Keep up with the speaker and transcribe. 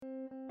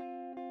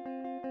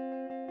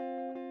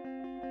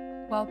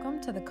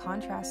Welcome to the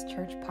Contrast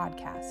Church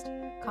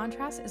podcast.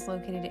 Contrast is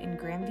located in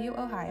Grandview,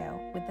 Ohio,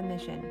 with the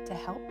mission to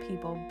help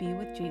people be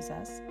with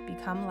Jesus,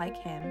 become like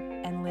him,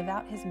 and live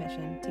out his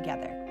mission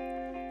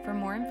together. For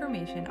more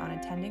information on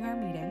attending our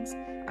meetings,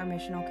 our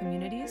missional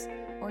communities,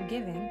 or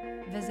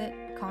giving, visit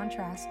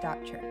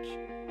contrast.church.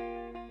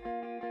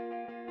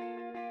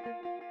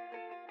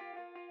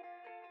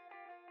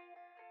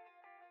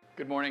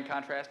 Good morning,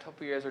 Contrast.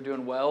 Hope you guys are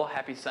doing well.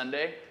 Happy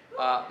Sunday.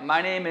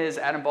 My name is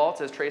Adam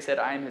Baltz. As Trey said,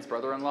 I am his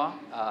brother-in-law.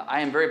 I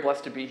am very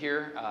blessed to be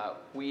here.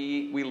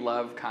 We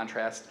love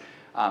Contrast.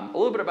 A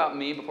little bit about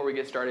me before we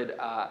get started.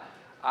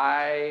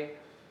 I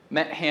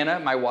met Hannah,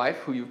 my wife,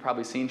 who you've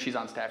probably seen. She's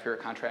on staff here at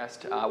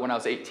Contrast. When I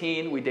was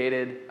 18, we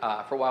dated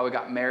for a while. We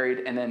got married,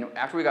 and then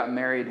after we got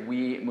married,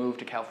 we moved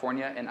to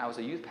California, and I was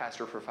a youth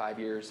pastor for 5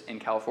 years in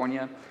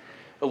California.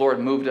 The Lord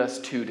moved us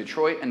to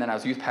Detroit, and then I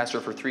was youth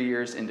pastor for 3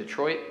 years in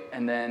Detroit,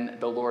 and then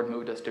the Lord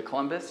moved us to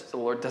Columbus. So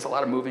the Lord does a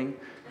lot of moving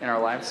in our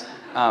lives.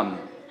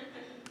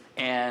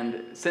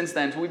 And since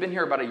then, so we've been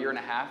here about a year and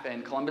a half,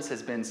 and Columbus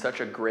has been such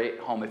a great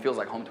home. It feels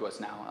like home to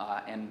us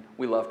now, and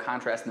we love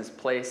Contrast in this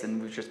place,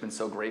 and we've just been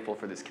so grateful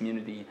for this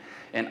community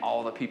and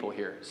all the people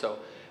here. So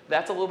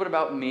that's a little bit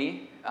about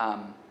me.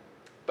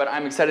 But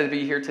I'm excited to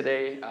be here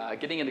today.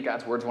 Getting into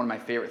God's Word is one of my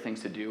favorite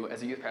things to do.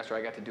 As a youth pastor,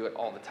 I got to do it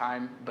all the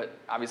time. But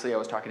obviously, I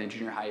was talking to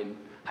junior high and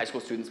high school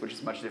students, which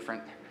is much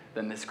different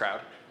than this crowd.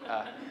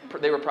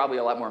 They were probably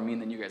a lot more mean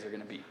than you guys are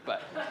going to be.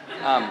 But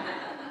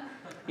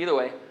either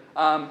way,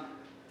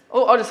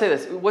 I'll just say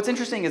this. What's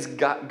interesting is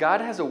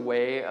God has a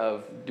way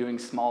of doing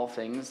small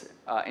things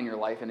in your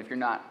life. And if you're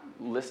not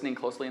listening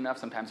closely enough,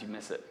 sometimes you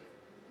miss it.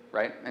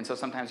 Right? And so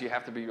sometimes you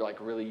have to be like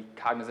really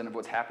cognizant of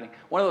what's happening.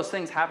 One of those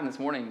things happened this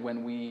morning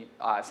when we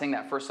sang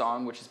that first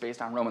song, which is based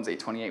on Romans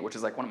 8:28, which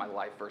is like one of my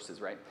life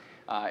verses, right?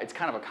 It's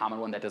kind of a common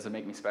one that doesn't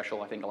make me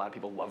special. I think a lot of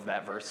people love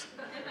that verse.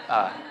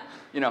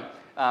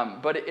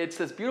 But it's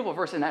this beautiful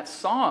verse, and that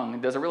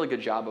song does a really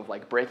good job of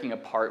like breaking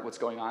apart what's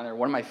going on there.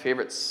 One of my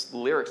favorite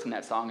lyrics in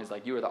that song is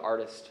like, "You are the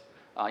artist,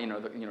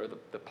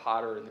 the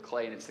potter and the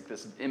clay," and it's like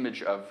this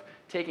image of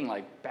taking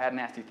like bad,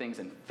 nasty things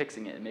and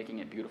fixing it and making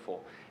it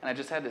beautiful. And I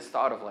just had this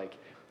thought of like,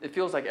 it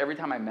feels like every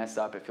time I mess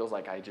up, it feels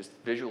like I just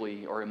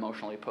visually or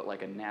emotionally put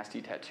like a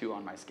nasty tattoo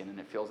on my skin, and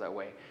it feels that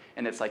way.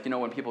 And it's like,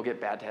 when people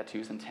get bad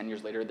tattoos and 10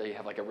 years later, they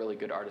have like a really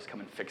good artist come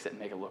and fix it and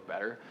make it look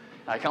better.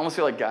 And I can almost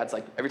feel like God's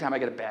like, every time I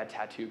get a bad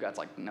tattoo, God's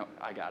like, no,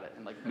 I got it,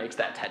 and like makes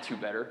that tattoo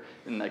better.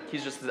 And like,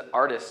 he's just the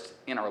artist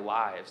in our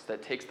lives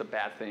that takes the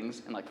bad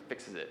things and like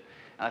fixes it.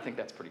 And I think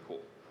that's pretty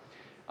cool.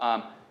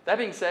 That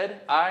being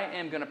said, I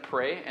am going to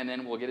pray, and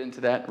then we'll get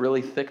into that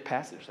really thick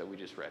passage that we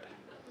just read.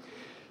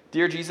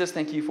 Dear Jesus,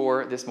 thank you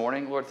for this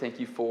morning. Lord, thank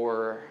you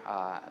for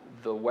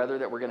the weather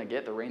that we're going to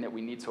get, the rain that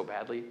we need so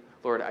badly.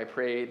 Lord, I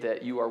pray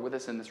that you are with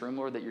us in this room,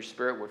 Lord, that your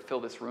Spirit would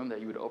fill this room,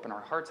 that you would open our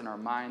hearts and our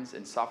minds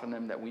and soften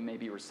them, that we may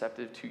be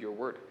receptive to your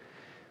word.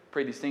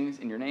 Pray these things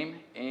in your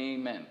name.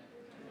 Amen.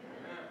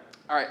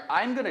 All right,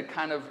 I'm going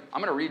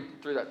to read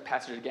through that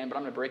passage again, but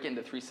I'm going to break it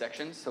into 3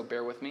 sections, so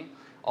bear with me.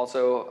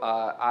 Also,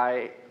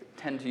 I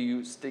tend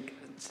to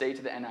stay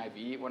to the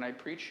NIV when I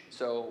preach,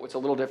 so it's a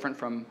little different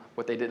from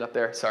what they did up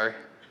there. Sorry.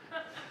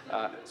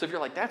 So if you're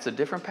like, that's a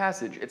different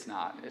passage, it's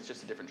not. It's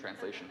just a different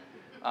translation.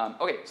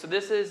 Okay, so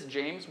this is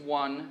James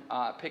 1,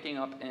 picking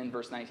up in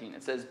verse 19.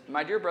 It says,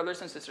 "My dear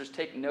brothers and sisters,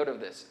 take note of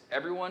this.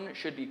 Everyone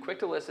should be quick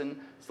to listen,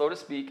 slow to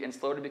speak, and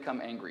slow to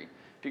become angry,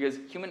 because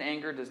human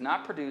anger does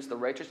not produce the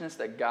righteousness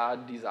that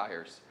God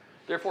desires.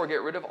 Therefore,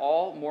 get rid of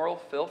all moral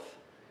filth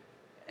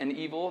and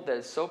evil that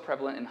is so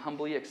prevalent, and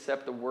humbly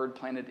accept the word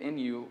planted in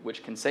you,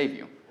 which can save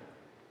you."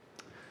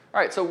 All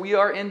right, so we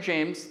are in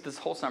James this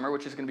whole summer,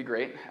 which is going to be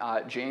great.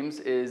 James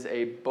is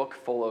a book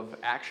full of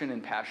action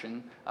and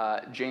passion.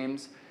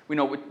 We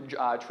know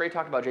Trey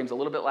talked about James a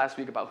little bit last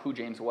week about who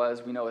James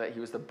was. We know that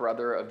he was the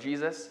brother of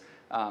Jesus.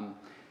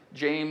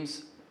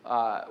 James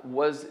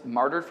was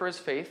martyred for his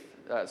faith,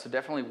 so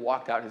definitely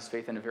walked out his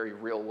faith in a very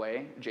real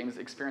way. James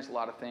experienced a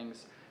lot of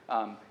things.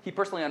 He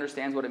personally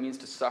understands what it means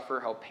to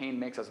suffer, how pain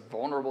makes us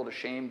vulnerable to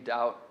shame,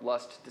 doubt,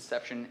 lust,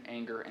 deception,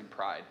 anger, and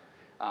pride.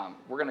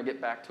 We're going to get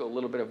back to a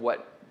little bit of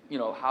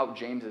how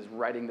James is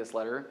writing this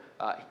letter.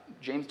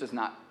 James does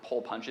not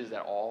pull punches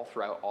at all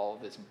throughout all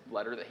of this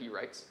letter that he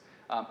writes.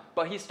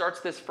 But he starts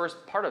this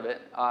first part of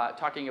it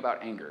talking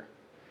about anger.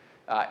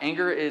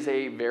 Anger is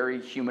a very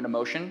human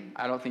emotion.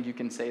 I don't think you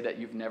can say that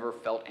you've never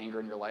felt anger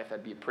in your life.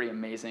 That'd be pretty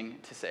amazing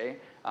to say.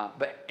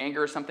 But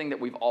anger is something that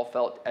we've all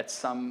felt at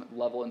some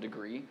level and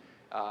degree.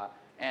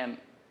 And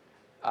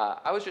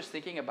I was just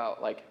thinking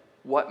about like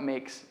what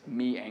makes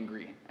me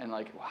angry and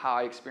like how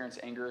I experience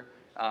anger.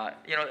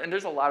 And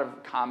there's a lot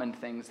of common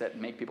things that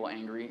make people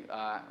angry,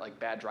 like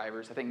bad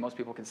drivers. I think most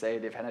people can say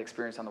they've had an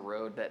experience on the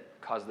road that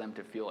caused them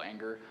to feel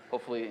anger.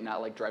 Hopefully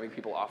not like driving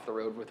people off the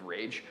road with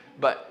rage.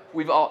 But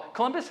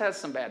Columbus has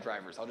some bad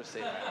drivers, I'll just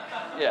say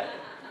that.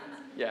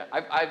 Yeah.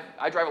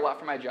 I drive a lot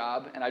for my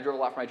job, and I drove a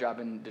lot for my job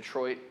in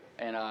Detroit.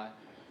 And I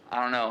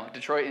don't know,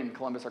 Detroit and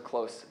Columbus are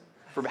close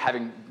for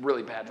having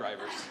really bad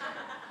drivers.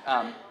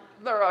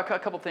 There are a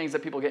couple things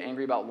that people get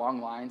angry about.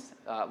 Long lines.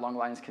 Long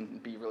lines can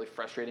be really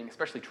frustrating,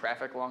 especially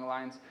traffic long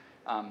lines.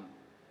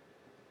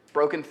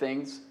 Broken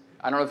things.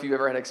 I don't know if you've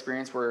ever had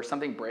experience where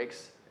something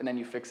breaks and then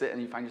you fix it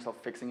and you find yourself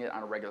fixing it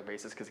on a regular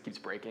basis because it keeps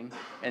breaking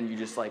and you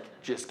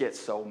just get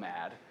so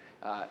mad.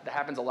 That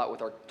happens a lot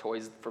with our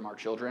toys from our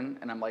children,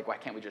 and I'm like, why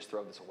can't we just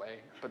throw this away?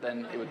 But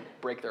then it would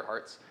break their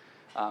hearts.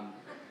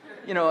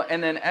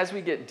 And then as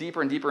we get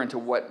deeper and deeper into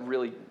what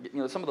really,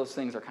 some of those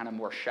things are kind of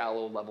more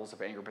shallow levels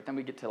of anger, but then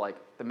we get to like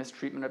the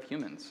mistreatment of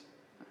humans.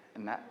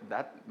 And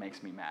that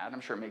makes me mad.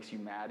 I'm sure it makes you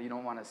mad. You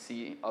don't want to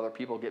see other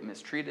people get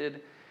mistreated.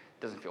 It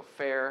doesn't feel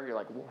fair. You're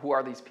like, who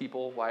are these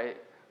people?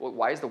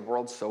 Why is the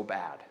world so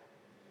bad?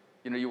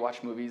 You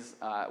watch movies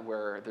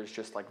where there's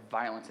just like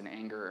violence and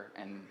anger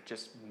and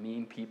just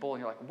mean people,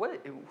 and you're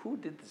like, who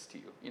did this to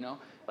you?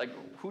 Like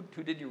who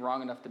did you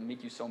wrong enough to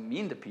make you so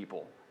mean to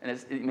people? And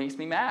it makes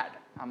me mad.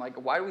 I'm like,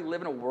 why do we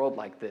live in a world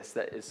like this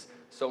that is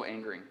so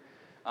angering?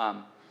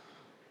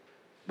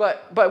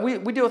 But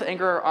we deal with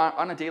anger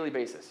on a daily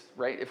basis,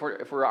 right? If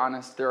we're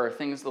honest, there are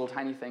little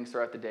tiny things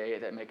throughout the day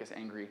that make us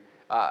angry.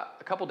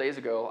 A couple days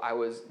ago, I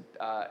was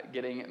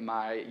getting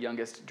my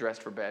youngest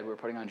dressed for bed. We were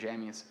putting on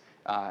jammies.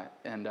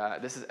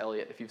 This is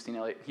Elliot. If you've seen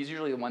Elliot, he's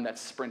usually the one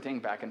that's sprinting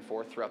back and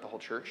forth throughout the whole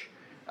church.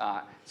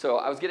 So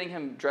I was getting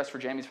him dressed for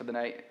jammies for the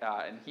night,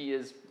 and he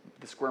is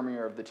the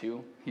squirmier of the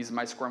two. He's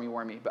my squirmy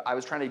wormy. But I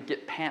was trying to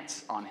get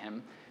pants on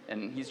him,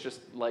 and he's just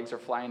legs are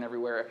flying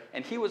everywhere.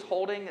 And he was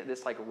holding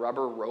this like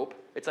rubber rope.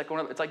 It's like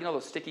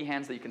those sticky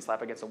hands that you can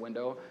slap against a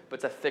window, but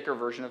it's a thicker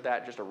version of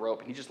that, just a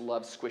rope. And he just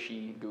loves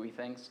squishy, gooey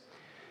things.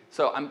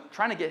 So I'm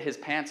trying to get his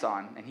pants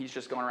on, and he's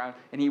just going around.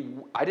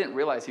 And I didn't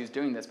realize he was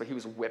doing this, but he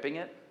was whipping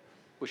it,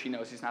 which he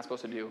knows he's not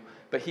supposed to do.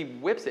 But he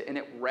whips it, and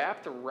it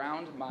wrapped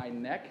around my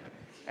neck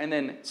and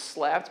then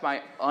slapped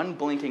my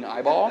unblinking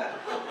eyeball.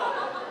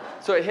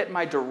 So it hit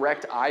my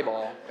direct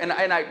eyeball. And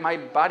my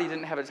body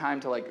didn't have a time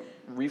to like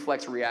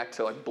reflex react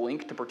to like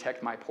blink to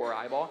protect my poor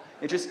eyeball.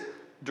 It just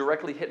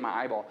directly hit my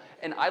eyeball.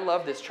 And I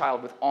love this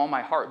child with all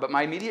my heart, but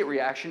my immediate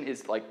reaction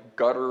is like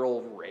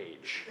guttural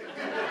rage.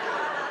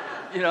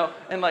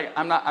 And like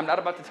I'm not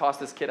about to toss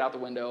this kid out the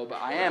window, but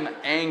I am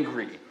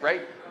angry,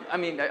 right? I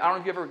mean, I don't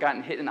know if you've ever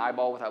gotten hit in the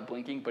eyeball without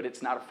blinking, but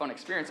it's not a fun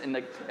experience. And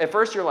like at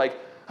first you're like,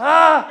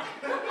 ah!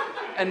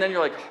 And then you're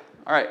like,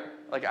 all right,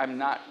 like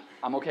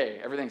I'm okay,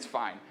 everything's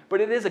fine. But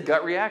it is a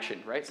gut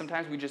reaction, right?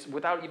 Sometimes we just,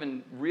 without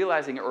even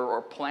realizing it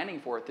or planning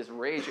for it, this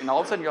rage, and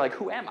all of a sudden you're like,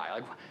 who am I?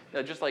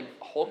 Like, just like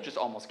Hulk just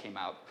almost came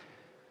out.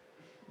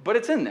 But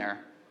it's in there,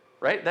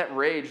 right? That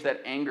rage,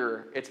 that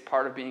anger, it's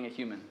part of being a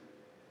human.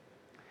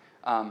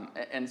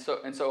 And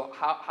so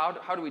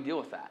how do we deal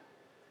with that?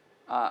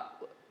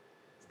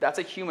 That's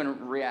a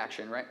human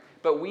reaction, right?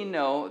 But we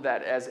know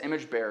that as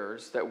image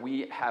bearers, that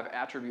we have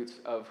attributes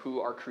of who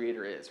our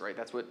Creator is, right?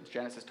 That's what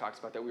Genesis talks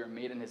about, that we are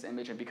made in His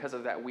image, and because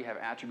of that, we have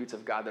attributes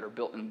of God that are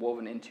built and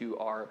woven into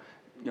our,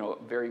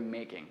 very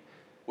making,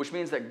 which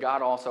means that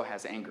God also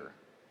has anger,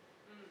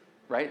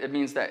 right? It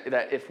means that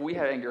if we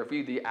have anger, if we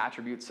have the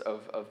attributes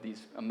of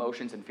these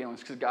emotions and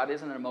feelings, because God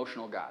isn't an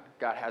emotional God.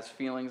 God has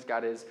feelings.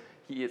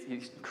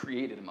 He's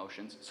created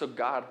emotions. So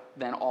God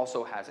then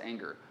also has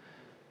anger.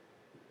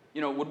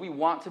 Would we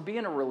want to be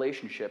in a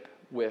relationship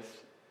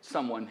with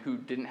someone who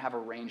didn't have a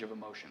range of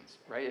emotions,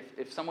 right?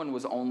 If someone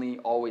was only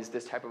always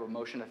this type of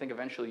emotion, I think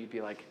eventually you'd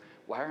be like,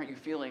 why aren't you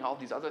feeling all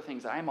these other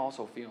things that I'm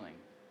also feeling?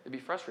 It'd be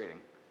frustrating,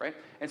 right?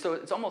 And so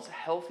it's almost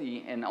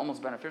healthy and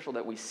almost beneficial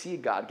that we see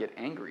God get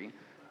angry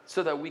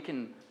so that we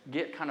can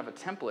get kind of a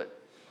template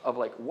of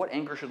like what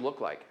anger should look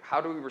like. How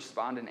do we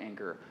respond in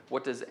anger?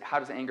 How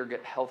does anger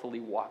get healthily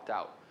walked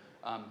out?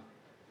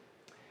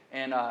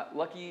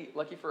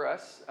 Lucky for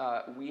us,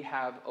 we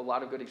have a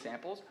lot of good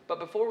examples. But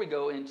before we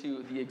go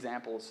into the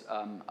examples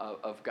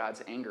of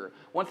God's anger,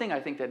 one thing I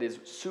think that is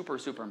super,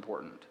 super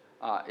important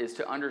is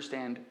to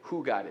understand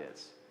who God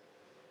is.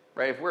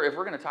 Right? If we're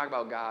going to talk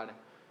about God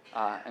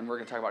and we're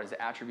going to talk about His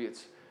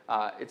attributes,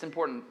 it's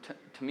important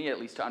to me at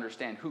least to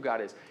understand who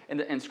God is.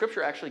 And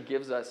Scripture actually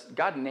gives us,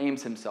 God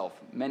names Himself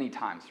many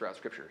times throughout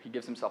Scripture. He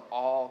gives Himself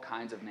all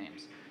kinds of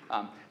names.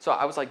 So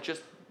I was like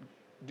just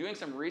doing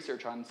some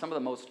research on some of the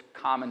most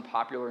common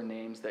popular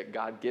names that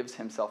God gives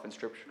Himself in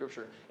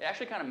Scripture. It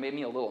actually kind of made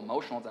me a little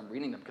emotional as I'm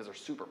reading them because they're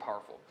super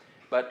powerful.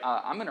 But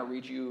I'm going to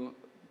read you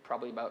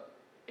probably about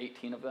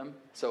 18 of them,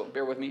 so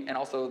bear with me. And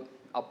also,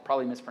 I'll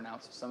probably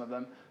mispronounce some of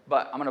them,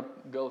 but I'm going to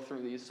go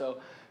through these. So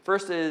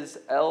first is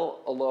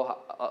El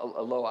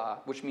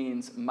Eloah, which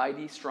means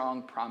mighty,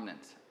 strong,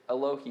 prominent.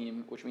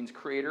 Elohim, which means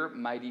creator,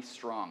 mighty,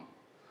 strong.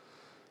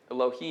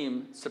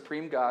 Elohim,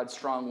 supreme God,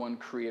 strong one,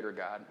 creator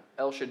God.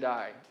 El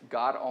Shaddai,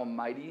 God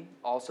almighty,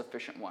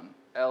 all-sufficient one.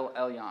 El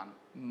Elyon,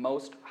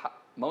 most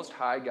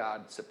high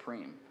God,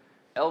 supreme.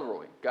 El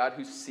Roi, God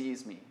who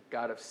sees me,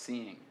 God of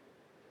seeing.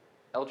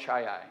 El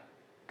Chai,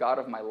 God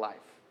of my life.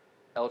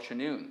 El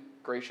Chanun,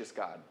 gracious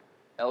God.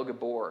 El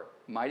Gabor,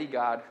 mighty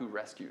God who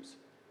rescues.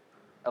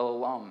 El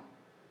Olam,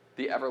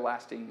 the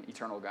everlasting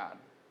eternal God.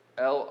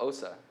 El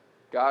Osa,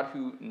 God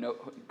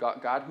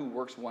who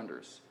works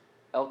wonders.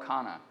 El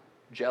Kana,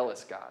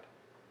 jealous God.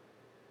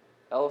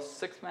 El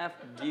Sixmath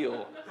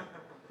Gil,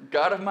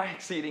 God of my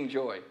exceeding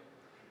joy.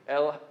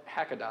 El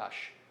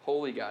Hakadash,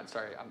 holy God.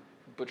 Sorry, I'm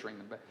butchering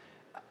them. But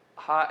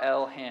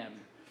Ha-El Ham,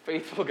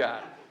 faithful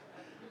God.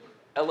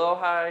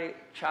 Elohai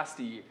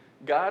Chasti,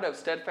 God of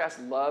steadfast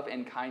love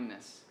and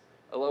kindness.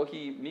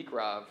 Elohi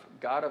Mikrav,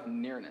 God of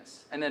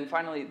nearness. And then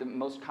finally, the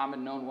most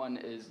common known one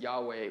is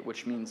Yahweh,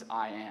 which means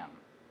I am.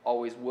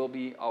 Always will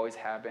be, always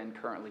have been,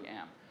 currently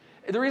am.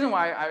 The reason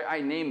why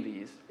I name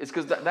these is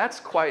because that's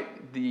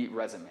quite the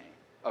resume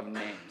of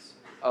names,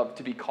 of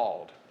to be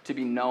called, to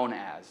be known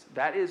as.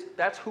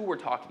 That's who we're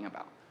talking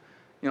about.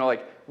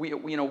 Like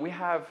we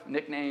have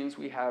nicknames,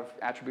 we have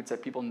attributes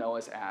that people know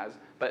us as,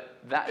 but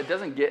that it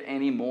doesn't get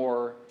any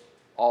more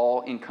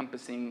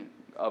all-encompassing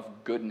of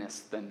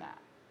goodness than that,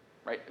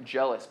 right?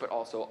 Jealous, but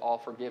also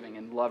all-forgiving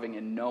and loving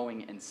and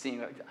knowing and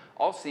seeing.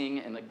 All-seeing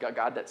and the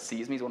God that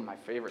sees me is one of my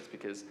favorites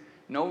because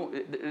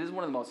it is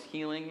one of the most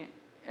healing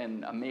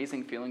and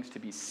amazing feelings to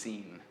be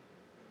seen,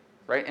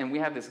 right? And we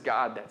have this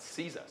God that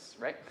sees us,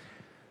 right?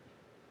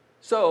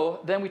 So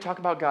then we talk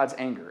about God's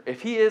anger.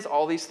 If he is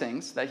all these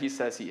things that he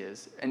says he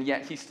is, and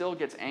yet he still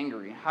gets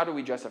angry, how do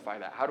we justify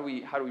that? How do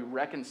we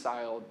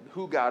reconcile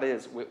who God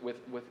is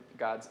with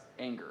God's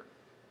anger?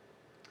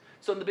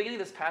 So in the beginning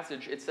of this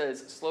passage, it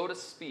says, slow to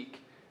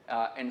speak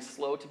and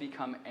slow to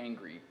become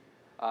angry.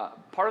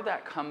 Part of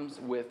that comes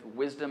with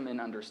wisdom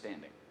and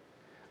understanding.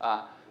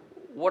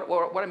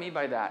 What I mean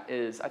by that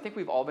is I think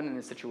we've all been in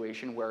a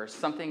situation where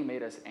something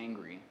made us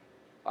angry,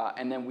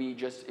 and then we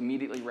just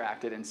immediately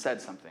reacted and said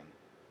something.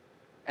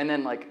 And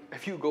then,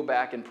 if you go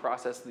back and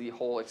process the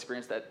whole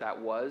experience that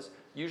was,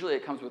 usually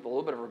it comes with a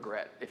little bit of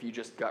regret if you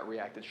just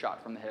reacted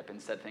shot from the hip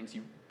and said things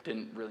you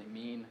didn't really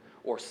mean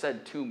or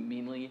said too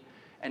meanly.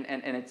 And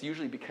it's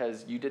usually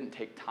because you didn't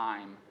take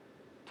time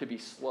to be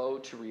slow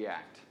to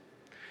react.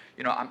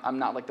 I'm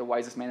not like the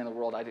wisest man in the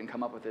world. I didn't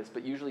come up with this.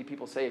 But usually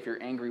people say if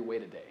you're angry,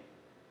 wait a day,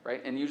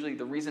 right? And usually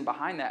the reason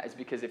behind that is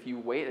because if you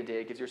wait a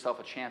day, it gives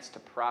yourself a chance to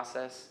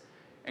process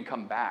and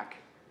come back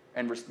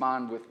and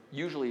respond with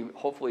usually,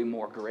 hopefully,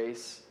 more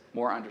grace,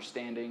 more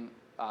understanding,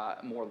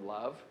 more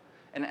love.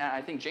 And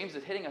I think James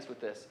is hitting us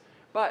with this.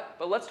 But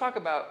let's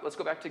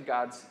go back to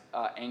God's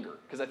anger,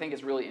 because I think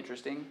it's really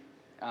interesting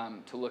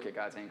to look at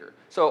God's anger.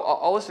 So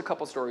I'll list a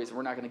couple stories.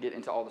 We're not going to get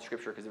into all the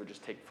scripture because it would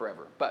just take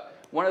forever.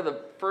 But one of the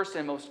first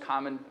and most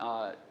common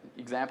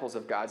examples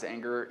of God's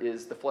anger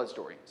is the flood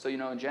story. So,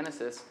 in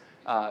Genesis,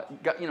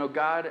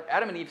 God,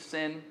 Adam and Eve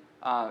sin.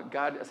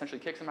 God essentially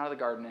kicks them out of the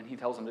garden, and he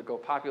tells them to go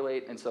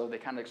populate, and so they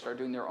kind of start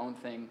doing their own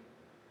thing.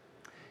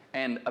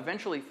 And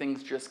eventually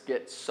things just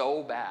get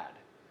so bad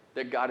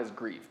that God is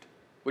grieved,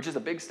 which is a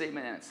big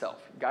statement in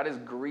itself. God is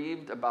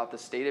grieved about the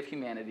state of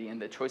humanity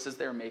and the choices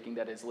they're making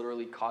that is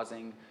literally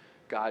causing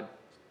God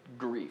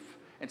grief.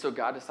 And so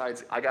God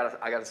decides, I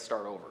gotta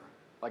start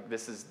over.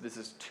 This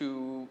is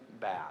too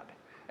bad.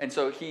 And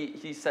so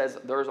he says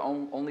there's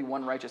only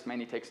one righteous man.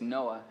 He takes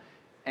Noah,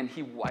 and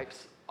he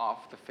wipes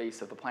off the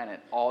face of the planet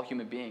all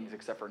human beings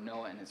except for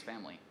Noah and his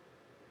family.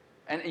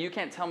 And you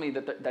can't tell me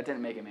that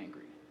didn't make him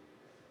angry.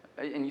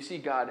 And you see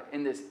God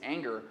in this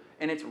anger,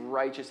 and it's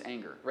righteous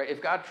anger, right?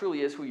 If God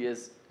truly is who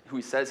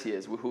he says he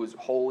is, who is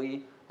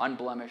holy,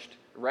 unblemished,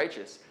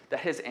 righteous, that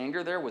his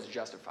anger there was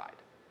justified,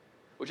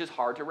 which is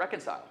hard to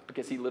reconcile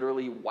because he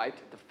literally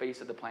wiped the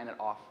face of the planet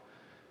off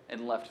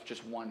and left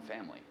just one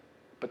family.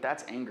 But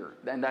that's anger,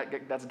 and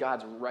that's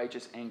God's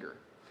righteous anger.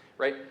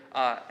 Right?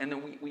 And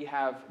then we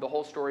have the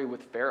whole story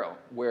with Pharaoh,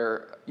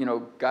 where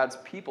God's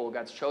people,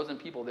 God's chosen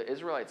people, the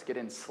Israelites, get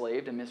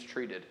enslaved and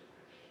mistreated,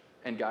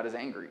 and God is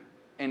angry.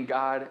 And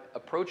God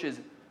approaches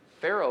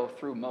Pharaoh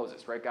through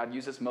Moses, right? God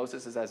uses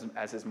Moses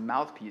as his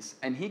mouthpiece,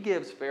 and he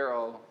gives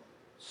Pharaoh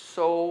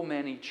so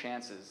many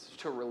chances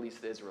to release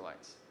the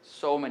Israelites.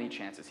 So many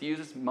chances. He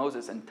uses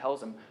Moses and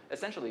tells him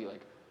essentially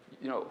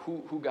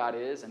who God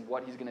is and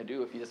what he's going to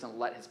do if he doesn't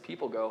let his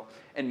people go.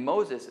 And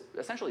Moses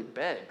essentially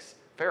begs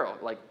Pharaoh,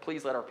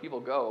 please let our people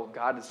go.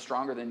 God is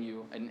stronger than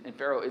you. And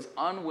Pharaoh is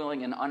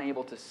unwilling and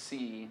unable to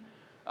see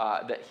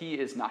that he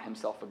is not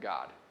himself a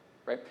God,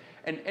 right?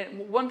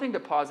 And one thing to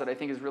pause that I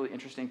think is really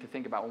interesting to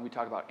think about when we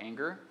talk about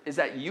anger is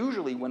that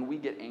usually when we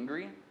get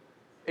angry,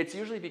 it's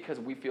usually because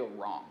we feel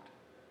wronged.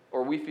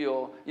 Or we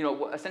feel,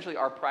 essentially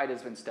our pride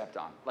has been stepped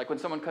on. Like when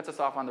someone cuts us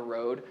off on the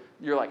road,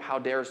 you're like, how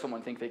dare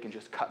someone think they can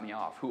just cut me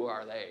off? Who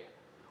are they?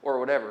 Or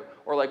whatever.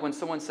 Or like when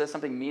someone says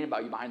something mean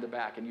about you behind your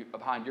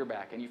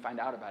back and you find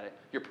out about it,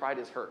 your pride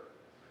is hurt,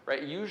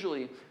 right?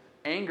 Usually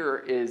anger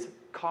is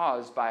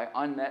caused by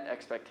unmet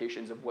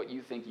expectations of what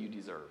you think you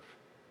deserve,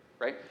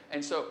 right?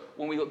 And so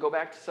when we go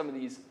back to some of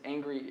these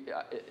angry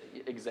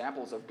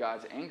examples of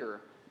God's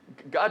anger,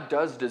 God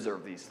does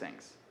deserve these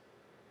things.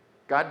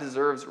 God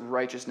deserves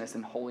righteousness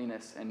and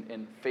holiness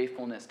and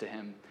faithfulness to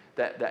him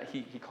that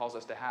he calls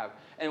us to have.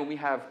 And we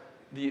have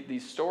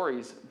these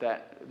stories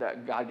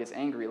that God gets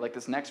angry, like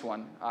this next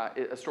one,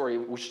 a story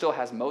which still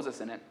has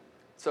Moses in it.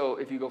 So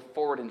if you go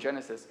forward in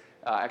Genesis,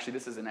 actually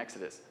this is in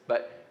Exodus,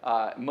 but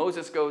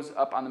Moses goes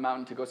up on the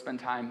mountain to go spend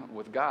time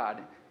with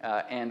God,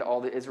 and all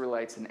the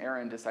Israelites and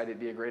Aaron decide it'd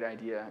be a great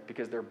idea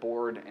because they're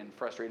bored and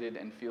frustrated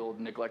and feel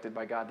neglected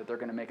by God that they're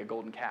going to make a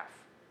golden calf.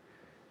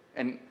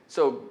 And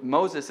so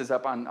Moses is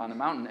up on the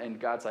mountain, and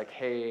God's like,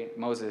 hey,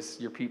 Moses,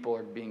 your people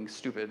are being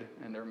stupid,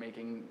 and they're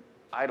making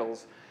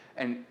idols.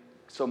 And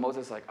so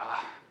Moses is like,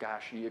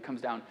 gosh, he comes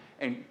down.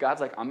 And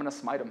God's like, I'm going to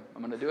smite him.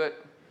 I'm going to do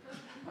it.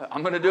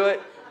 I'm going to do it.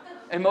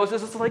 And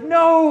Moses is like,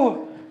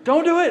 no,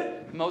 don't do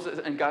it.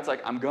 And God's like,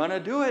 I'm going to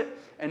do it.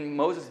 And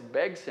Moses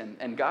begs him,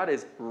 and God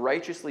is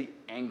righteously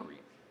angry.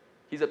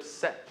 He's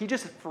upset. He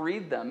just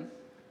freed them,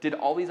 did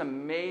all these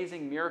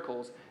amazing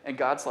miracles, and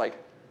God's like,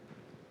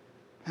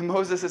 and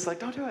Moses is like,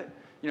 don't do it.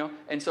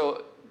 And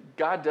so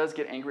God does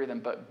get angry at them,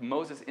 but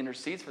Moses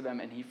intercedes for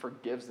them, and he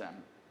forgives them.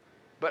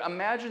 But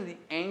imagine the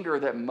anger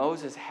that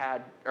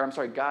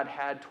God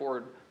had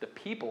toward the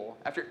people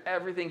after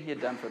everything he had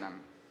done for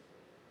them.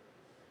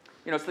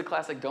 It's the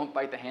classic don't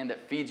bite the hand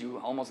that feeds you,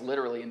 almost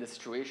literally in this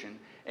situation.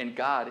 And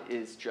God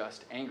is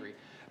just angry.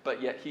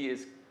 But yet he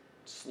is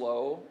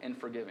slow and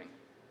forgiving.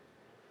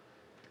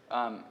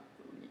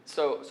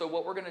 So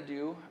what we're going to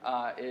do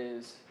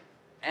is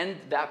end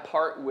that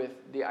part with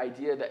the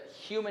idea that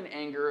human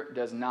anger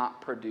does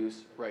not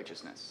produce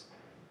righteousness.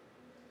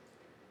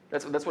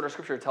 That's what our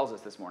scripture tells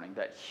us this morning,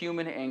 that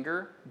human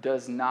anger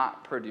does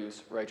not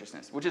produce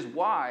righteousness, which is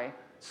why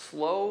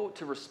slow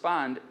to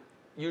respond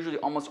usually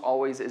almost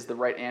always is the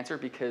right answer,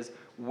 because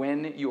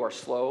when you are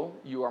slow,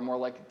 you are more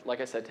like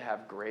I said, to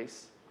have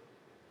grace,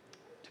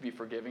 to be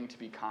forgiving, to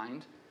be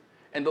kind.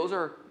 And those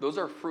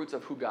are fruits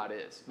of who God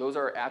is. Those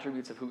are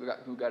attributes of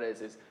who God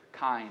is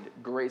kind,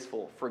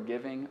 graceful,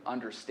 forgiving,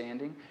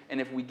 understanding.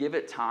 And if we give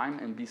it time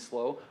and be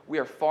slow, we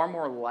are far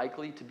more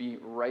likely to be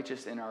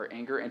righteous in our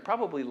anger and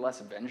probably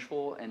less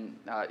vengeful and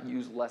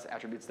use less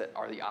attributes that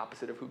are the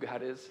opposite of who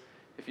God is,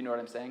 if you know what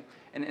I'm saying.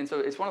 And so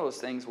it's one of those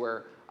things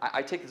where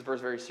I take this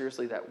verse very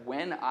seriously, that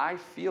when I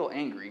feel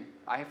angry,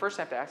 I first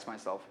have to ask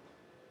myself,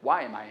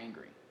 why am I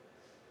angry?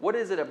 What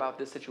is it about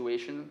this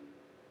situation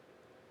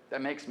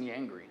that makes me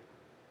angry?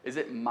 Is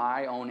it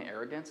my own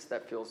arrogance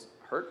that feels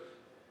hurt?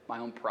 My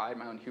own pride,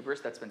 my own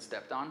hubris that's been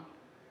stepped on?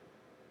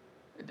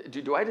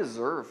 Do I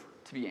deserve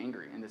to be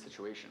angry in this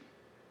situation?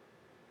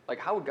 Like,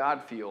 how would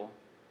God feel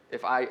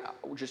if I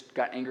just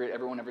got angry at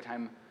everyone every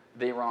time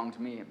they wronged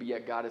me, but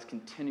yet God is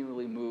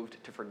continually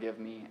moved to forgive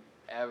me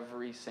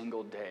every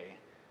single day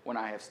when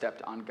I have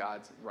stepped on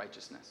God's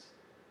righteousness,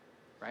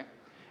 right?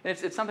 And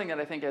it's something that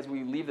I think as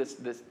we leave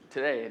this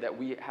today, that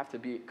we have to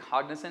be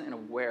cognizant and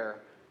aware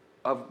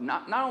of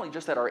not only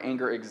just that our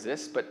anger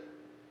exists, but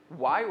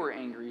why we're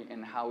angry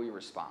and how we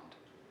respond.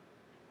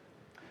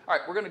 All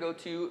right, we're going to go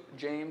to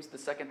James, the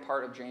second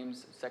part of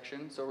James'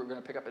 section. So we're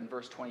going to pick up in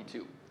verse 22.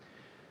 It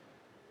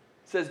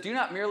says, do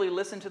not merely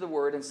listen to the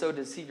word and so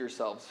deceive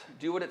yourselves.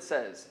 Do what it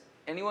says.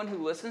 Anyone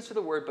who listens to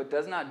the word but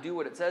does not do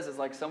what it says is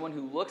like someone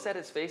who looks at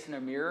his face in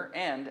a mirror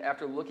and,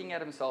 after looking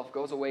at himself,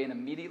 goes away and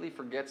immediately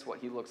forgets what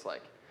he looks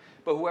like.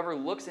 But whoever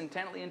looks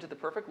intently into the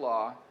perfect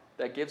law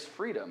that gives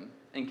freedom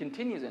and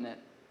continues in it,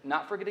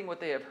 not forgetting what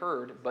they have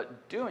heard,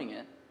 but doing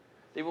it,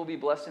 they will be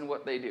blessed in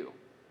what they do.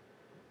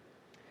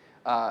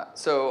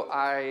 So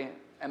I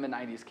am a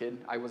 90s kid.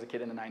 I was a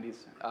kid in the 90s.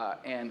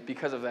 And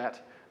because of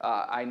that,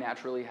 I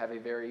naturally have a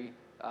very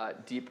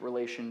deep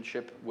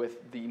relationship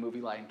with the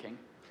movie Lion King,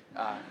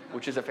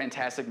 which is a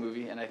fantastic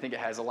movie. And I think it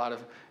has a lot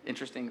of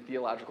interesting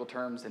theological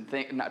terms and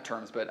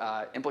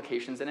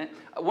implications in it.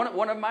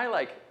 One of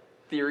my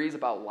theories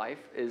about life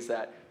is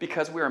that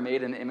because we are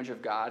made in the image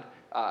of God,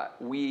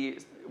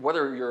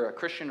 whether you're a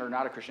Christian or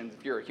not a Christian,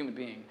 if you're a human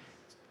being,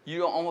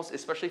 you almost,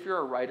 especially if you're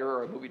a writer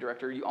or a movie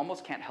director, you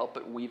almost can't help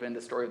but weave in the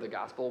story of the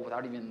gospel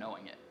without even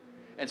knowing it.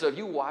 And so if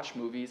you watch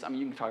movies,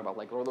 you can talk about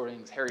Lord of the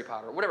Rings, Harry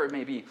Potter, whatever it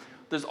may be,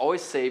 there's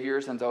always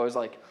saviors and there's always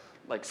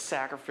like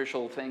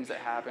sacrificial things that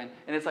happen.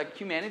 And it's like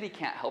humanity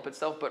can't help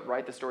itself but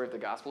write the story of the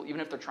gospel,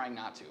 even if they're trying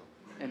not to.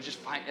 And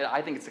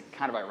I think it's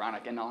kind of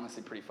ironic and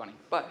honestly pretty funny.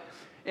 But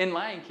in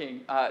Lion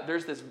King,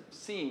 there's this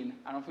scene.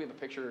 I don't know if we have a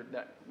picture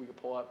that we could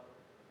pull up.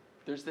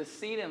 There's this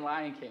scene in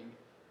Lion King.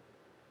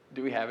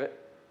 Do we have it?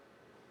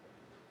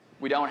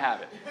 We don't have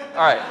it.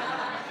 All right.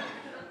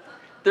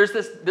 There's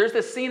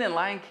this scene in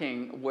Lion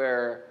King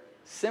where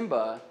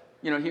Simba,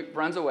 he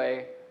runs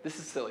away. This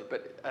is silly,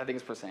 but I think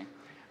it's worth saying.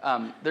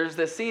 There's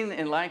this scene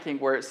in Lion King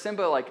where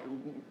Simba,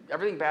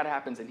 everything bad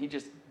happens and he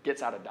just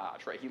gets out of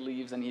Dodge, right? He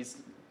leaves and he's,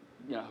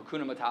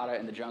 Hakuna Matata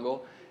in the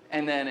jungle.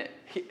 And then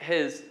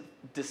his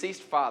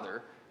deceased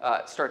father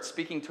starts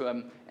speaking to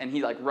him, and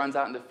he runs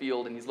out in the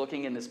field and he's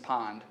looking in this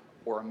pond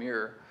or a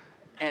mirror.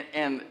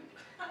 And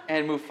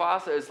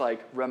Mufasa is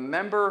like,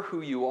 remember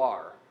who you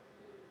are.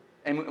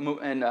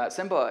 And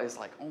Simba is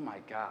like, oh my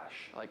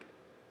gosh,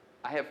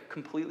 I have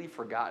completely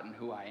forgotten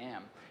who I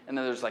am. And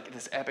then there's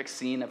this epic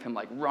scene of him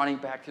running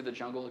back through the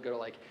jungle to go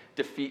to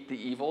defeat the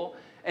evil.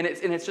 And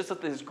it's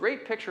just this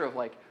great picture of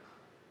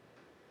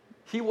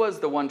he was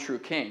the one true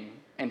king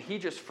and he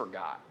just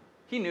forgot.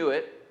 He knew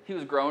it, He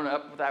was growing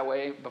up that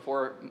way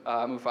before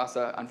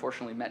Mufasa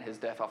unfortunately met his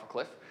death off a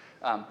cliff.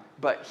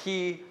 But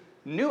he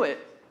knew it,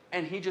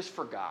 and he just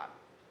forgot.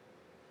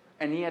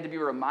 And he had to be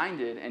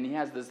reminded, and he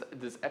has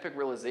this epic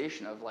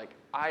realization of like,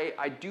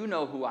 I do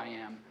know who I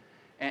am,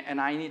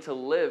 and I need to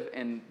live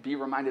and be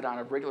reminded on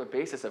a regular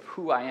basis of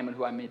who I am and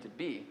who I'm made to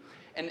be.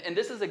 And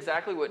this is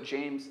exactly what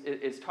James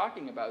is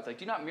talking about. It's like,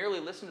 do not merely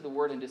listen to the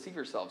word and deceive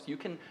yourselves.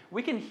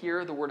 We can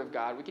hear the word of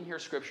God, we can hear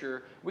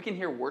scripture, we can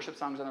hear worship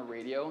songs on the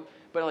radio,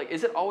 but like,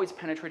 is it always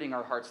penetrating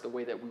our hearts the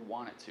way that we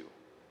want it to?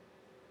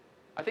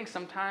 I think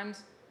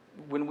sometimes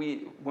when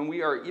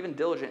we are even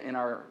diligent in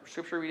our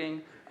scripture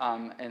reading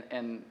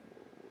and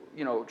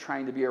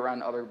trying to be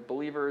around other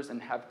believers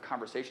and have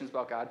conversations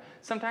about God,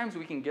 sometimes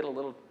we can get a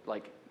little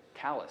like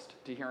calloused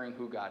to hearing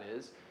who God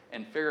is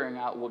and figuring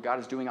out what God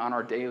is doing on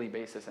our daily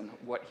basis and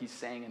what he's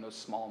saying in those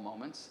small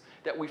moments,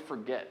 that we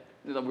forget.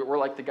 We're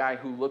like the guy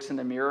who looks in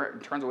the mirror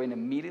and turns away and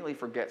immediately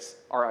forgets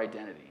our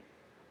identity,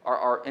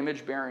 our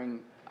image-bearing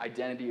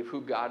identity of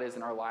who God is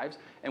in our lives,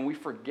 and we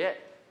forget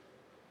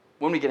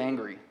when we get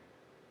angry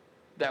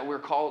that we're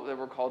called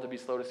to be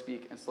slow to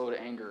speak and slow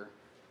to anger.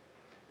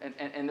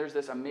 And there's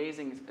this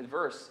amazing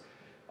verse.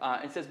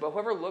 It says, but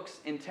whoever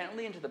looks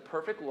intently into the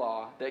perfect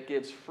law that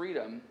gives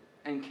freedom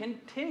and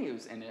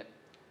continues in it,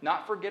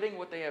 not forgetting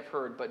what they have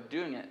heard, but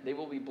doing it, they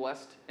will be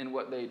blessed in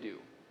what they do.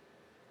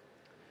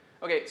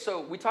 Okay, so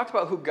we talked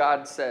about who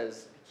God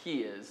says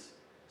he is.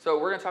 So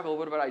we're going to talk a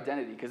little bit about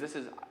identity, because this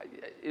is,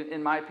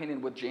 in my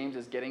opinion, what James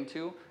is getting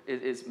to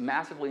is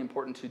massively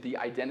important to the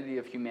identity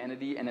of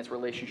humanity and its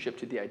relationship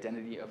to the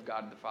identity of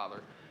God the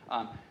Father.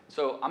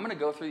 So I'm going to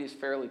go through these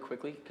fairly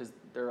quickly because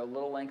they're a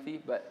little lengthy,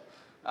 but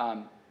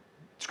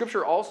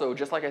Scripture also,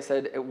 just like I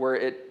said,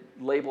 where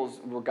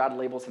God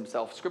labels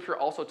himself, Scripture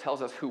also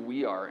tells us who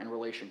we are in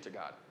relation to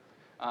God.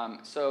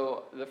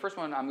 So the first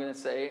one I'm going to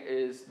say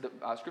is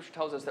Scripture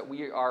tells us that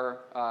we are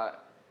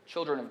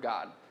children of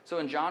God. So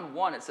in John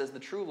 1, it says, the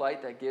true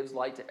light that gives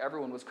light to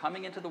everyone was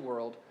coming into the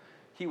world.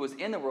 He was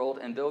in the world,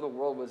 and though the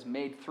world was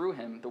made through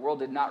him, the world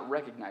did not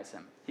recognize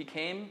him. He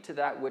came to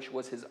that which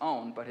was his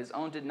own, but his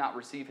own did not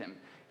receive him.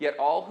 Yet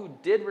all who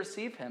did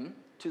receive him,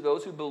 to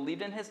those who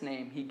believed in his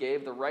name, he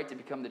gave the right to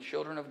become the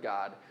children of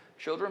God,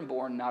 children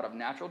born not of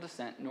natural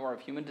descent, nor of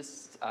human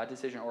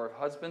decision or of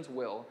husband's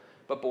will,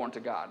 but born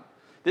to God.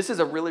 This is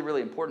a really,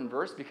 really important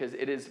verse because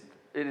it is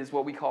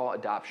what we call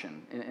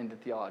adoption in the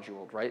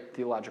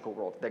theological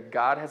world, that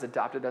God has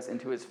adopted us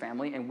into his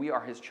family, and we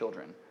are his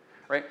children,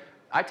 right?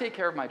 I take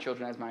care of my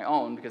children as my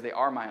own because they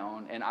are my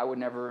own, and I would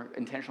never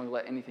intentionally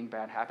let anything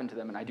bad happen to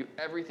them, and I do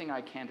everything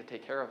I can to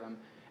take care of them.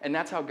 And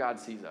that's how God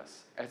sees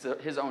us, as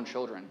his own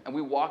children. And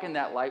we walk in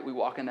that light, we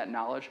walk in that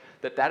knowledge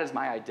that is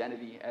my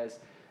identity as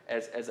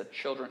a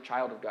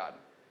child of God.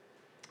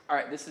 All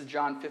right, this is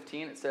John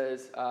 15. It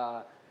says,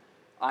 I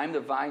am the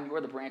vine, you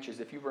are the branches.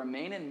 If you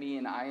remain in me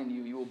and I in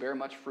you, you will bear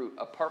much fruit.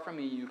 Apart from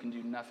me, you can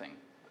do nothing.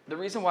 The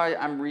reason why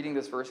I'm reading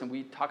this verse, and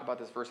we talk about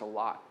this verse a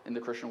lot in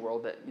the Christian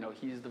world, that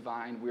he's the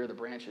vine, we're the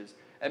branches,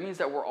 that means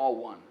that we're all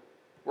one.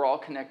 We're all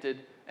connected.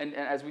 And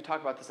as we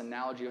talk about this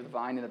analogy of the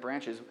vine and the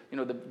branches,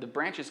 the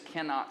branches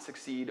cannot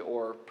succeed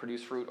or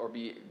produce fruit or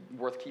be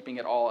worth keeping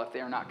at all if they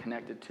are not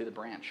connected to the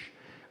branch.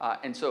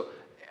 And so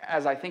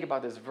as I think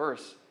about this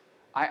verse,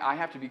 I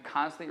have to be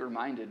constantly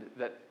reminded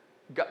that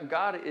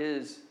God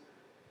is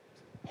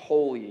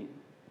holy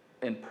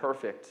and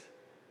perfect,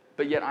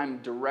 but yet I'm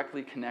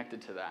directly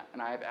connected to that,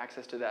 and I have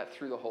access to that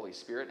through the Holy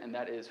Spirit, and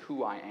that is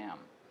who I am,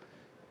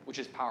 which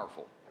is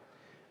powerful.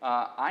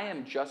 I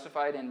am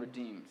justified and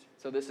redeemed.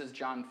 So this is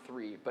John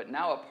 3. But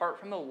now apart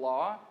from the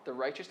law, the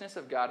righteousness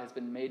of God has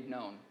been made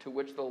known, to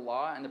which the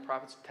law and the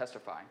prophets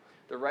testify.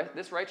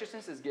 This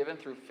righteousness is given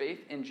through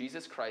faith in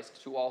Jesus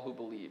Christ to all who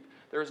believe.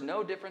 There is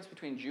no difference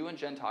between Jew and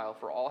Gentile,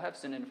 for all have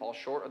sinned and fall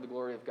short of the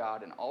glory of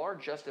God, and all are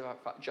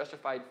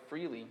justified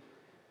freely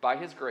by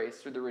his grace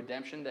through the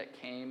redemption that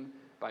came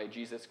by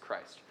Jesus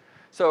Christ.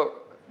 So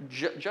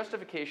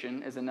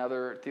justification is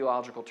another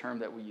theological term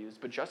that we use,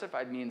 but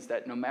justified means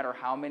that no matter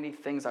how many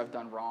things I've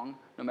done wrong,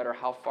 no matter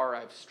how far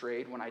I've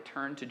strayed, when I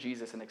turn to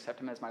Jesus and accept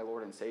him as my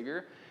Lord and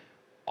Savior,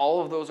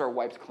 all of those are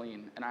wiped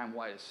clean, and I am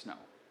white as snow.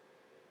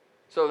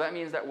 So that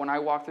means that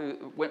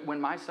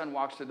when my son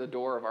walks through the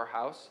door of our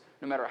house,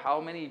 no matter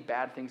how many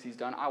bad things he's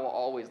done, I will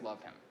always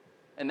love him.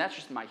 And that's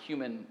just my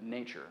human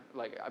nature.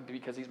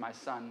 Because he's my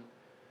son,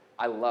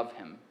 I love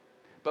him.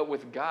 But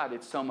with God,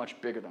 it's so much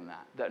bigger than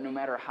that. That no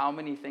matter how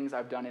many things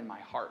I've done in my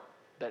heart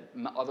that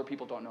other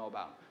people don't know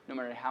about, no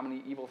matter how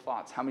many evil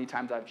thoughts, how many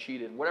times I've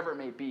cheated, whatever it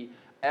may be,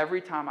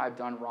 every time I've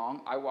done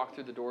wrong, I walk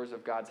through the doors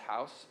of God's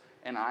house,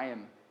 and I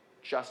am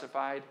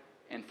justified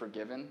and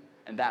forgiven,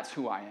 and that's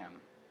who I am.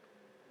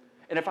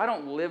 And if I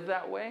don't live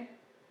that way,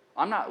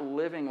 I'm not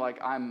living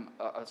like I'm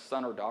a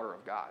son or daughter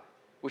of God,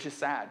 which is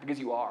sad, because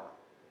you are.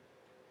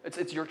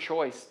 It's your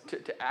choice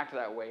to act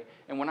that way.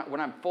 And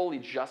when I'm fully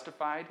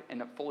justified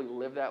and fully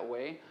live that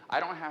way, I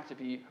don't have to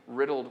be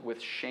riddled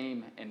with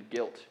shame and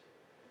guilt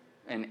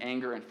and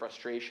anger and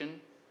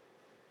frustration.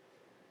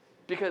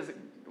 Because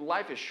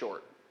life is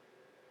short.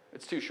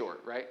 It's too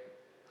short, right?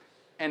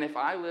 And if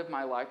I live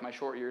my life, my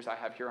short years I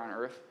have here on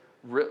earth,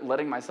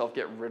 letting myself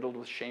get riddled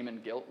with shame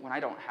and guilt when I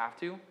don't have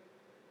to,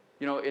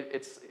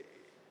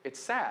 it's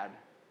sad.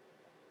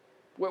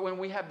 When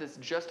we have this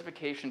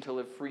justification to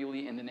live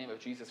freely in the name of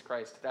Jesus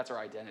Christ, that's our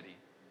identity.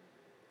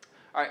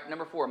 All right,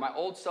 number 4, my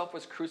old self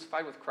was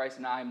crucified with Christ,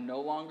 and I am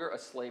no longer a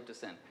slave to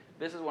sin.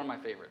 This is one of my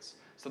favorites.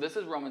 So this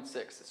is Romans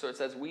 6. So it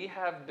says, we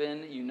have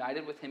been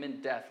united with him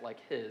in death like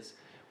his.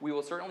 We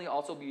will certainly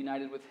also be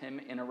united with him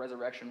in a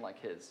resurrection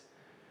like his.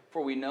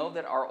 For we know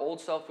that our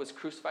old self was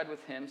crucified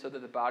with him so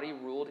that the body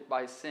ruled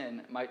by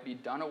sin might be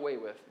done away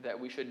with, that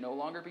we should no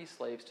longer be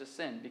slaves to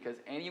sin, because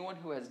anyone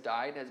who has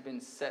died has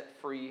been set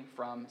free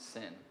from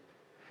sin.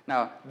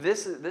 Now,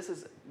 this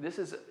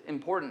is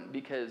important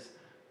because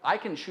I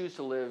can choose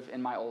to live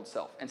in my old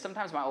self. And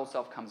sometimes my old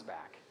self comes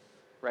back,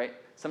 right?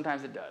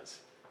 Sometimes it does.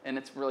 And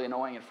it's really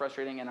annoying and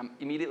frustrating, and I'm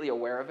immediately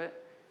aware of it.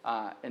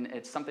 And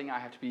it's something I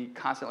have to be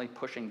constantly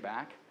pushing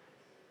back.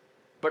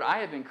 But I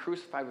have been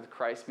crucified with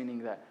Christ, meaning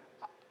that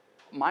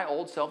my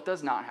old self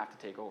does not have to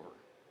take over.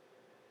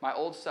 My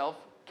old self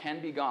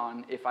can be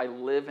gone if I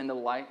live in the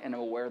light and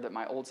am aware that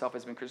my old self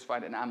has been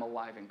crucified and I'm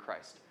alive in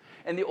Christ.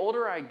 And the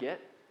older I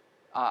get,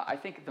 I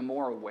think the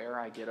more aware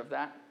I get of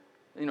that.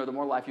 The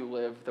more life you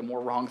live, the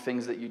more wrong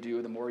things that you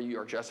do, the more you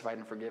are justified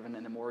and forgiven,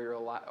 and the more you're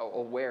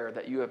aware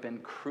that you have been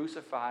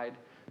crucified,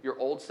 your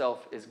old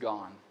self is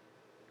gone.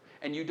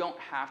 And you don't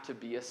have to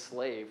be a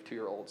slave to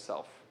your old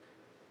self.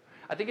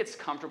 I think it's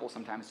comfortable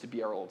sometimes to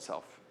be our old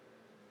self.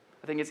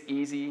 I think it's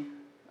easy.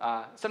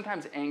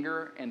 Sometimes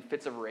anger and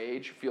fits of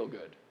rage feel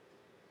good.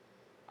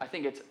 I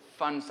think it's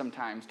fun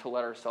sometimes to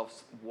let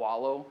ourselves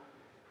wallow,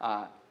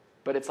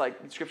 but it's like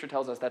Scripture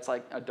tells us that's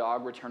like a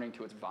dog returning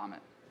to its vomit,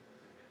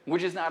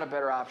 which is not a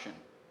better option,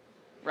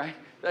 right?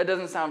 That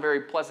doesn't sound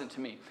very pleasant to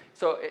me.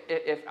 So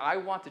if I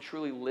want to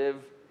truly live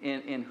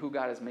in who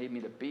God has made me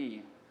to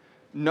be,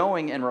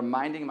 knowing and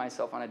reminding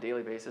myself on a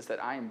daily basis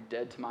that I am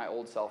dead to my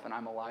old self and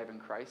I'm alive in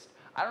Christ.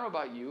 I don't know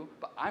about you,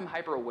 but I'm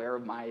hyper aware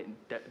of my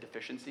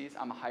deficiencies.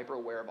 I'm hyper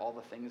aware of all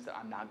the things that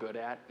I'm not good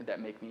at that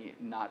make me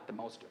not the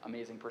most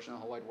amazing person in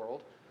the whole wide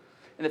world.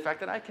 And the fact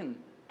that I can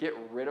get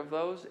rid of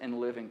those and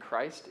live in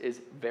Christ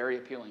is very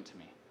appealing to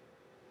me.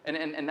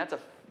 And that's a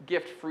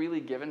gift freely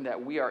given,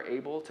 that we are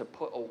able to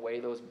put away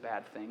those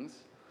bad things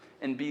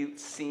and be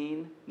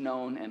seen,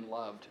 known, and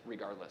loved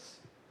regardless,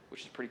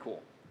 which is pretty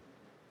cool.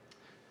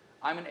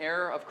 I'm an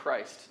heir of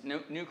Christ,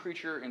 new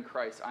creature in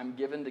Christ. I'm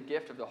given the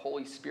gift of the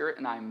Holy Spirit,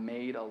 and I'm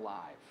made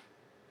alive.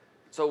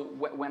 So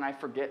when I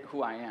forget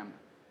who I am,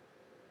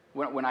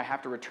 when I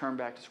have to return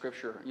back to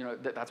Scripture,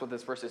 that's what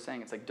this verse is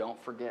saying. It's like, don't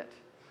forget.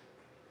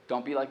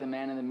 Don't be like the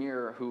man in the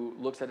mirror who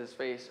looks at his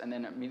face and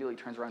then immediately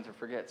turns around and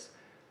forgets.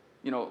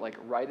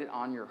 Write it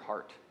on your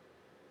heart.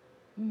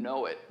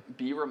 Know it.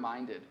 Be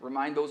reminded.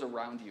 Remind those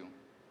around you.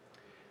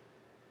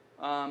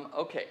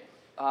 Okay.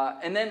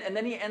 And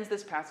then he ends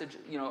this passage,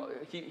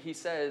 he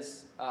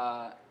says,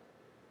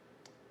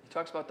 he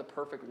talks about the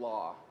perfect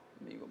law.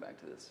 Let me go back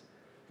to this.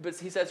 But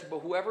he says, but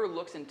whoever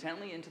looks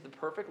intently into the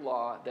perfect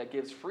law that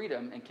gives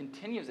freedom and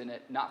continues in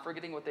it, not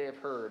forgetting what they have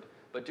heard,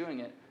 but doing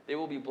it, they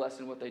will be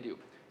blessed in what they do.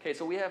 Okay,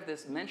 so we have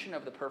this mention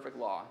of the perfect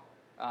law.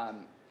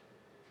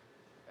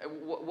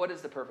 What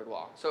is the perfect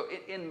law? So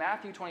in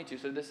Matthew 22,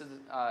 so this is,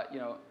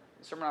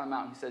 Sermon on the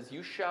Mount, he says,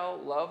 you shall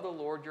love the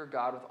Lord your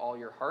God with all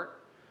your heart,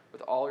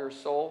 with all your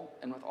soul,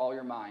 and with all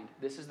your mind.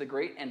 This is the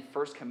great and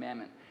first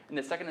commandment. And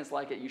the second is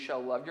like it, you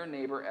shall love your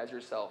neighbor as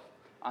yourself.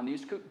 On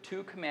these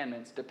two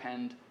commandments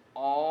depend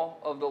all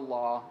of the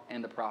law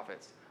and the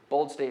prophets.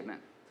 Bold statement.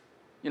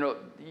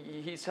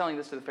 He's telling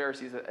this to the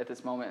Pharisees at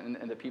this moment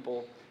and the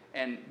people,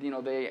 and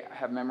they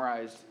have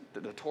memorized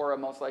the Torah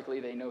most likely.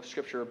 They know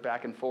Scripture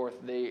back and forth.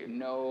 They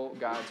know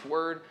God's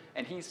word,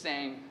 and he's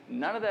saying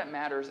none of that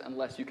matters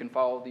unless you can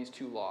follow these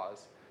two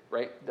laws,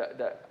 right?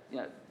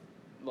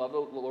 Love the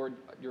Lord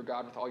your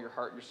God with all your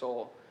heart, your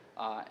soul,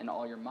 and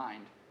all your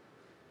mind.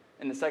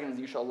 And the second is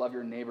you shall love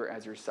your neighbor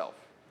as yourself.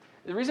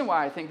 The reason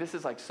why I think this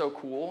is so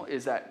cool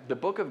is that the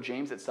book of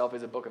James itself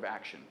is a book of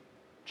action.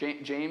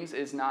 James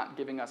is not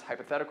giving us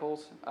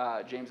hypotheticals.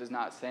 James is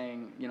not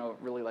saying,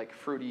 really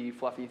fruity,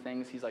 fluffy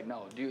things. He's like,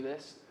 no, do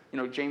this.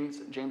 James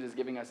is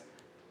giving us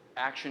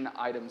action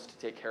items to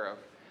take care of.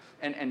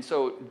 And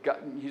so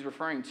he's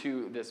referring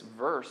to this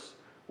verse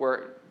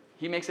where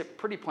he makes it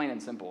pretty plain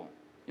and simple.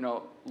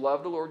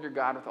 Love the Lord your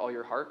God with all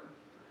your heart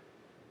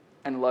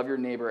and love your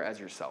neighbor as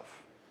yourself.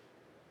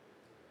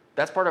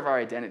 That's part of our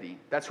identity.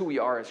 That's who we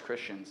are as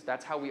Christians.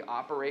 That's how we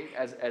operate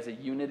as a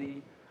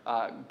unity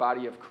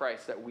body of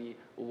Christ, that we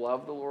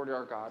love the Lord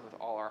our God with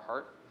all our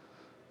heart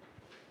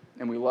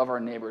and we love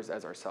our neighbors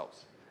as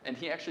ourselves. And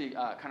he actually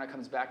kind of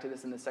comes back to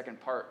this in the second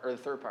part, or the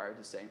third part, I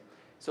would say.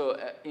 So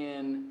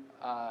in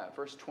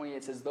verse 20,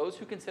 it says, those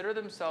who consider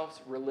themselves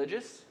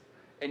religious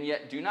and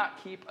yet do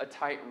not keep a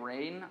tight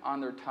rein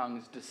on their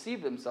tongues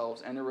deceive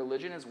themselves, and their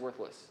religion is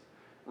worthless.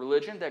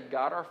 Religion that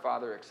God our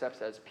Father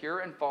accepts as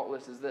pure and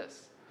faultless is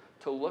this,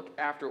 to look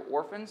after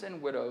orphans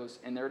and widows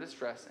in their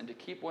distress and to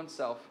keep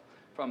oneself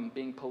from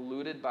being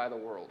polluted by the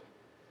world.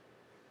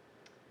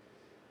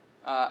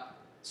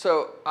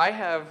 So I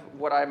have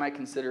what I might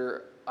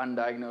consider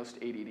undiagnosed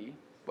ADD,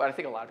 but I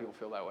think a lot of people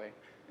feel that way.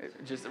 It's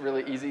just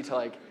really easy to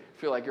like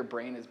feel like your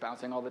brain is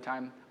bouncing all the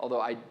time,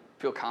 although I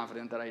feel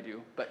confident that I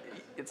do, but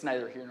it's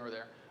neither here nor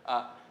there.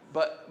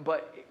 But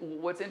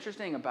what's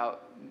interesting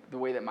about the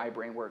way that my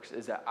brain works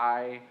is that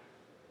I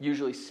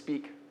usually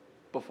speak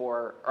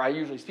before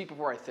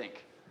I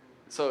think.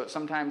 So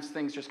sometimes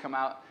things just come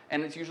out,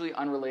 and it's usually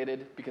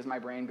unrelated because my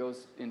brain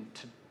goes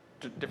into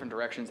different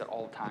directions at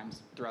all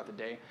times throughout the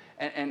day.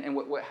 And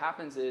what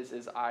happens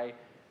is I,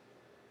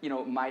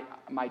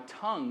 my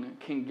tongue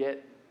can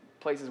get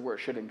places where it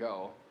shouldn't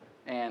go,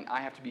 and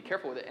I have to be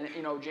careful with it. And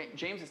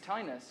James is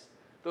telling us,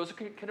 those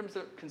who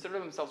consider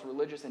themselves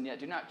religious and yet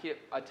do not keep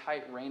a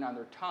tight rein on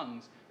their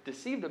tongues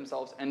deceive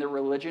themselves, and their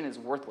religion is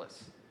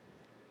worthless.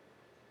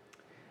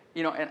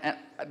 And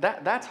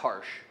that's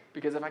harsh,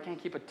 because if I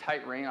can't keep a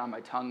tight rein on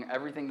my tongue,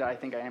 everything that I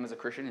think I am as a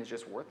Christian is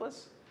just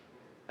worthless.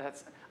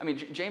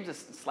 James is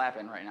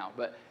slapping right now,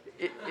 but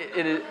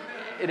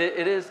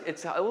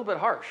it's a little bit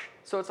harsh.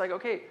 So it's like,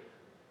 okay,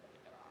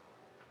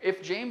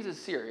 if James is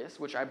serious,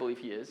 which I believe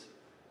he is,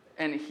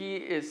 and he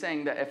is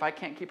saying that if I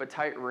can't keep a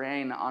tight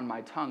rein on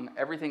my tongue,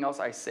 everything else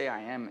I say I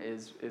am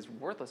is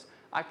worthless,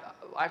 I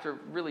have to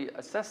really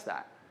assess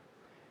that.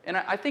 And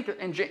I think,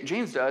 and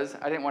James does,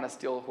 I didn't want to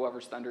steal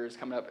whoever's thunder is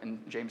coming up in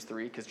James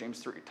 3, because James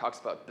 3 talks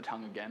about the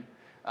tongue again.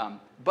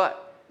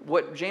 But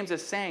what James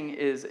is saying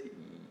is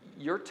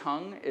your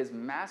tongue is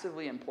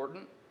massively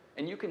important,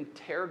 and you can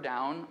tear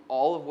down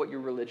all of what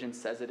your religion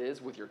says it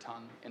is with your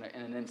tongue in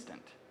an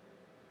instant.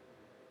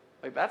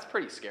 Like, that's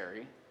pretty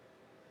scary,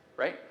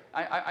 right?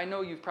 I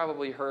know you've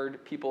probably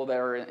heard people that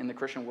are in the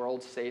Christian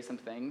world say some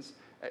things,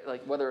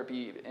 like whether it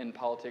be in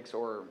politics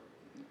or,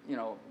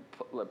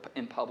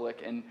 in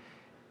public, and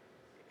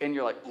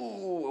you're like,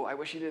 ooh, I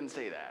wish you didn't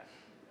say that.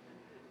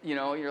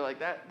 You're like,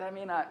 that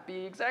may not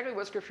be exactly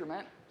what Scripture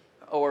meant,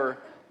 or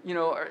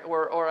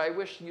I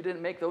wish you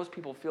didn't make those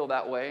people feel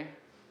that way,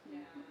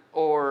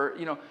 or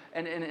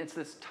and it's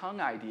this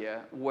tongue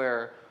idea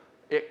where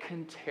it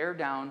can tear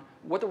down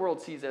what the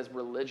world sees as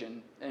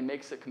religion and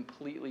makes it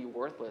completely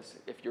worthless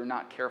if you're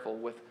not careful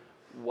with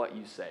what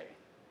you say.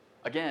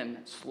 Again,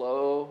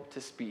 slow to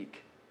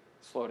speak,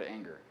 slow to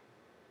anger.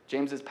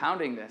 James is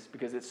pounding this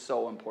because it's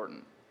so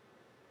important.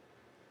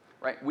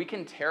 Right? We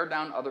can tear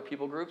down other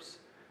people groups,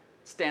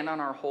 stand on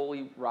our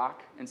holy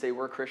rock and say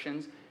we're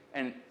Christians,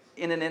 and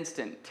in an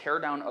instant tear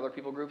down other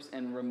people groups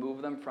and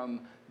remove them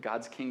from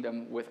God's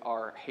kingdom with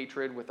our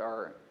hatred, with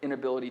our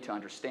inability to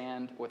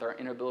understand, with our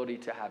inability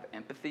to have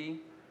empathy,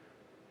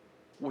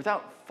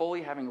 without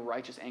fully having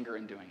righteous anger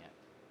in doing it.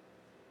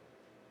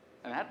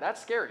 And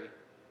that's scary.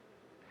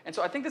 And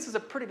so I think this is a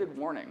pretty big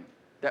warning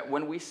that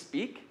when we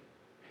speak,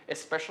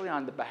 especially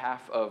on the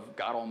behalf of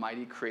God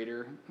Almighty,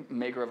 creator,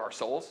 maker of our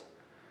souls,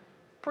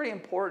 pretty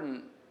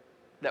important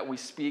that we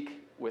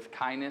speak with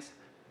kindness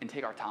and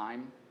take our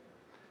time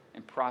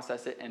and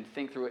process it and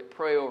think through it,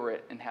 pray over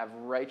it, and have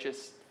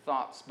righteous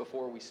thoughts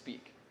before we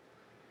speak.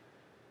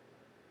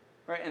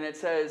 Right? And it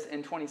says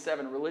in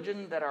 27,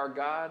 religion that our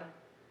God,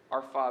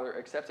 our Father,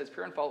 accepts as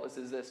pure and faultless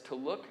is this, to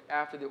look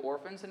after the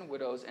orphans and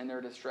widows in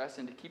their distress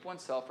and to keep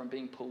oneself from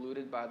being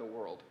polluted by the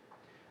world.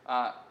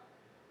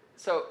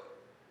 So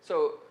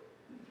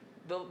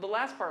the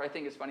last part I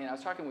think is funny, and I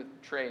was talking with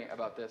Trey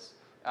about this,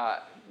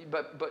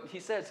 but he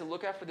said to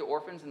look after the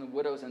orphans and the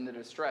widows in their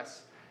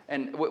distress.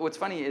 And what's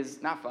funny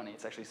is, not funny,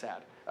 it's actually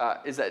sad,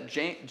 is that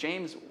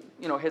James,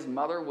 his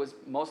mother was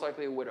most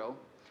likely a widow.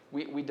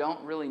 We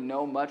don't really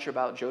know much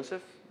about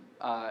Joseph.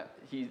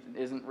 He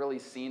isn't really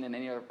seen in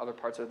any other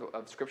parts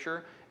of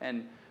Scripture.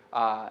 And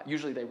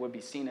usually they would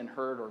be seen and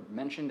heard or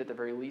mentioned at the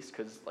very least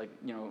because,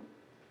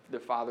 the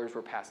fathers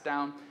were passed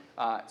down.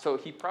 So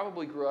he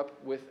probably grew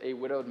up with a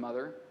widowed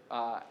mother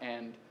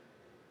and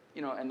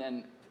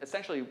then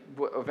essentially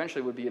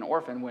eventually would be an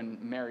orphan when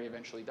Mary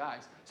eventually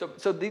dies.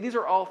 So these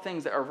are all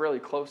things that are really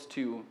close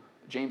to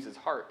James's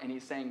heart, and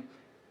he's saying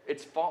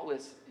it's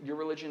faultless. Your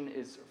religion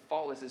is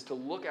faultless, is to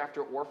look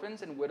after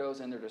orphans and widows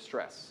in their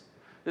distress.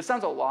 This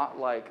sounds a lot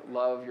like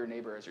love your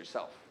neighbor as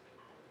yourself,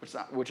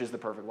 which is the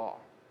perfect law.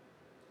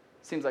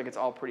 Seems like it's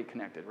all pretty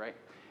connected, right?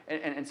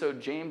 And so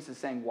James is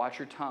saying, watch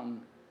your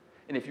tongue,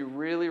 and if you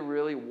really,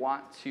 really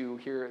want to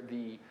hear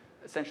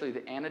essentially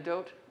the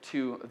antidote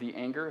to the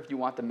anger, if you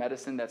want the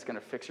medicine that's going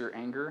to fix your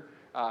anger,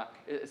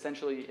 it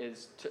essentially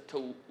is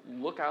to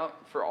look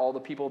out for all the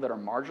people that are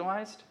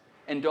marginalized,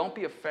 and don't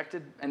be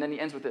affected, and then he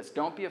ends with this,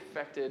 don't be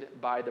affected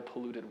by the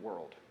polluted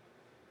world.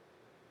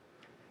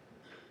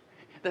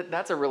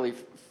 That's a really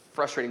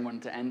frustrating one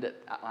to end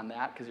it on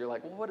that, because you're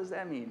like, well, what does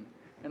that mean?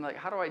 And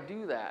how do I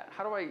do that?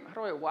 How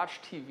do I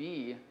watch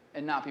TV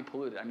and not be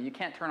polluted? I mean, you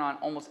can't turn on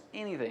almost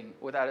anything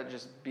without it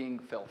just being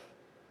filth,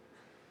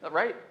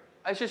 right?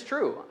 It's just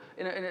true.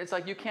 And it's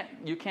like you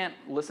can't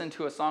listen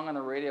to a song on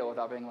the radio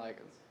without being like,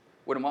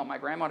 wouldn't want my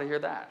grandma to hear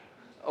that.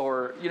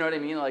 Or, you know what I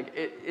mean?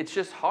 It's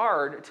just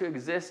hard to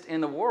exist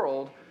in the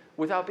world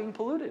without being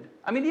polluted.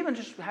 I mean, even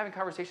just having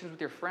conversations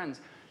with your friends,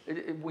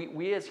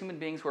 we as human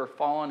beings who are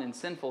fallen and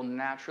sinful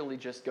naturally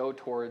just go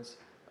towards,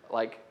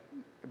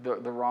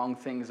 the wrong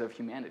things of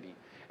humanity.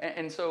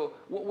 And so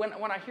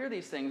when I hear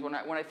these things, when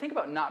I think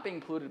about not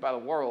being polluted by the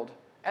world,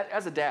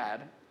 as a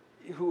dad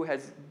who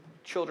has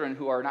children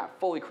who are not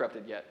fully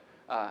corrupted yet,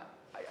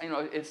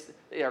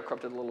 they are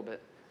corrupted a little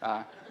bit,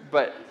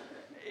 but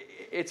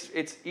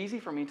it's easy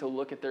for me to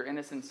look at their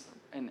innocence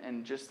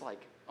and just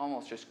like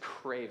almost just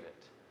crave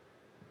it.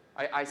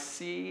 I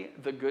see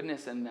the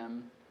goodness in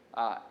them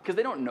because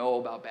they don't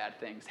know about bad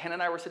things. Hannah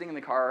and I were sitting in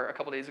the car a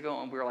couple days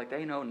ago, and we were like,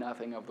 they know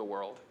nothing of the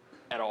world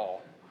at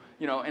all.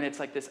 And it's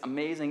like this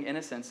amazing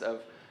innocence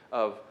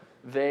of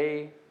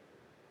they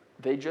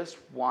just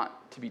want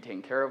to be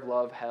taken care of,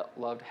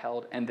 loved,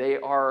 held, and they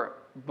are,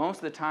 most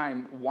of the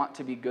time, want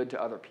to be good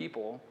to other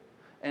people.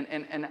 And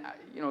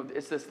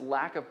it's this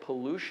lack of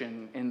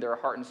pollution in their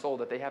heart and soul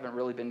that they haven't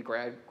really been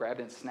grabbed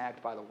and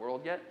snagged by the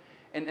world yet.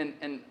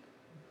 And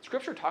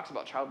Scripture talks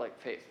about childlike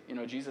faith.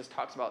 Jesus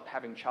talks about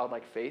having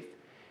childlike faith,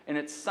 and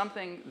it's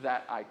something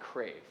that I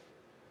crave.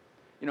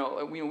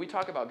 We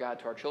talk about God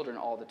to our children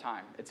all the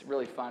time. It's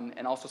really fun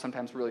and also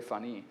sometimes really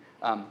funny.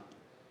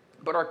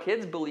 But our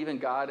kids believe in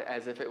God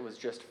as if it was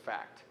just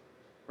fact,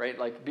 right?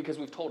 Like, because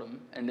we've told them,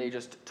 and they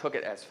just took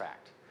it as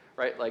fact,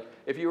 right? Like,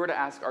 if you were to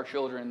ask our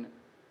children,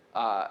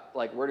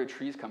 where do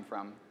trees come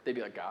from? They'd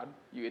be like, God,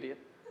 you idiot.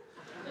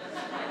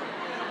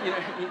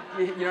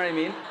 You know what I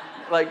mean?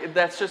 Like,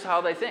 that's just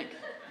how they think.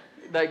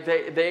 Like,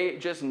 they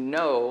just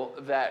know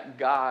that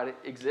God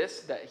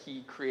exists, that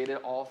he created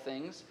all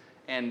things,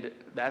 and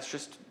that's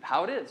just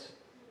how it is.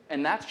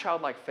 And that's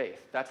childlike faith.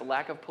 That's a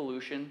lack of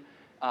pollution,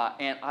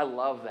 and I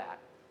love that.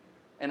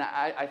 And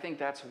I think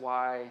that's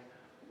why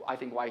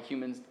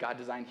God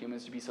designed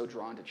humans to be so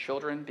drawn to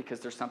children, because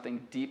there's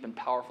something deep and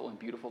powerful and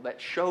beautiful that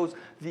shows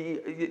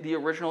the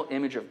original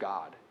image of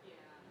God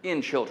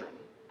in children,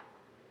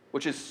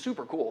 which is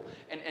super cool.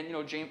 And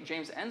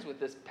James ends with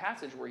this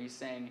passage where he's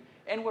saying,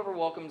 and whoever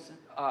welcomes,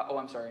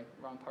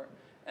 wrong part.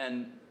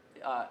 And,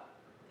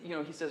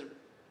 he says,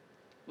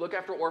 look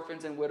after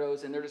orphans and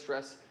widows in their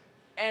distress,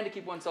 and to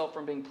keep oneself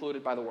from being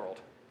polluted by the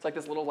world. It's like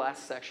this little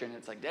last section.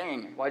 It's like,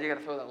 dang, why'd you got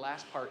to throw that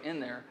last part in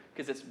there?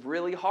 Because it's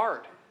really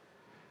hard.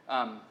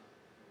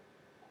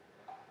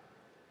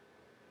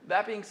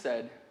 That being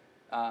said,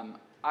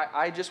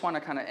 I just want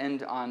to kind of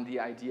end on the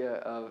idea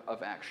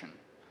of action.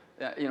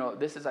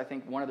 This is, I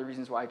think, one of the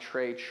reasons why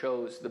Trey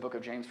chose the book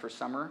of James for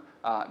summer,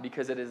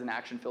 because it is an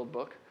action-filled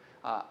book.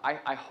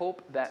 I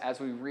hope that as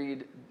we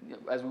read,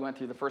 as we went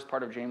through the first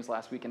part of James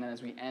last week, and then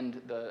as we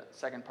end the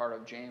second part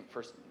of James,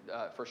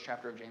 first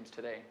chapter of James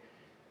today,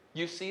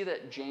 you see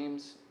that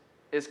James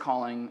is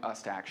calling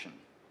us to action.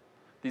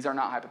 These are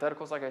not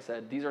hypotheticals, like I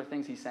said. These are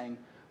things he's saying.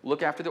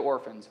 Look after the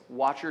orphans.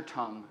 Watch your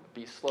tongue.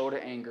 Be slow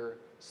to anger,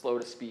 slow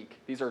to speak.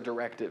 These are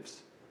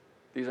directives.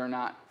 These are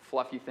not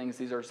fluffy things.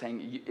 These are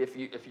saying, if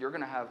you're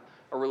going to have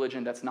a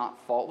religion that's not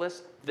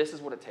faultless, this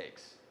is what it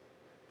takes.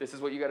 This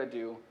is what you got to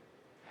do.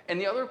 And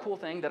the other cool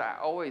thing that I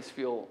always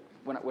feel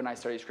when I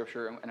study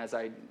Scripture and as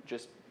I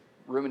just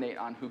ruminate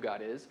on who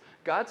God is,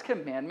 God's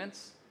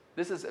commandments,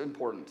 this is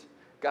important.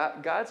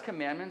 God's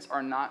commandments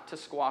are not to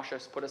squash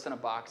us, put us in a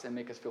box, and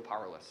make us feel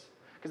powerless.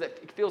 Because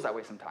it feels that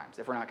way sometimes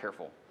if we're not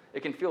careful.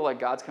 It can feel like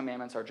God's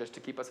commandments are just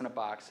to keep us in a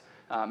box,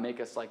 make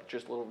us like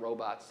just little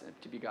robots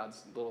to be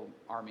God's little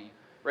army,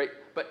 right?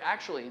 But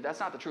actually,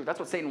 that's not the truth. That's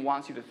what Satan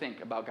wants you to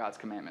think about God's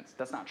commandments.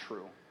 That's not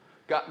true.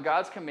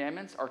 God's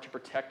commandments are to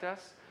protect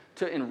us,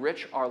 to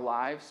enrich our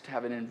lives, to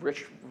have an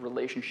enriched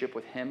relationship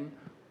with him,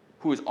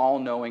 who is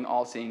all-knowing,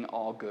 all-seeing,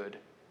 all-good,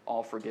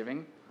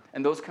 all-forgiving.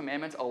 And those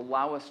commandments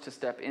allow us to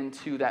step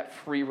into that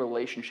free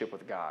relationship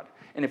with God.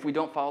 And if we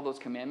don't follow those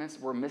commandments,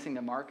 we're missing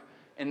the mark,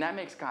 and that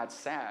makes God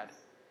sad.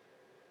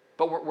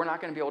 But we're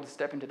not going to be able to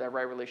step into that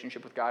right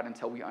relationship with God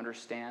until we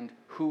understand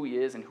who he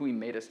is and who he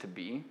made us to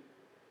be.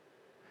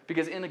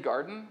 Because in the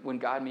garden, when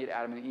God made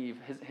Adam and Eve,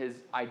 his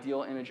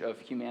ideal image of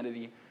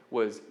humanity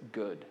was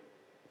good,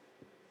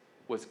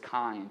 was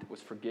kind,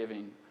 was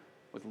forgiving,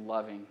 was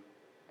loving.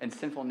 And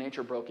sinful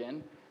nature broke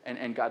in,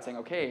 and God's saying,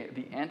 okay,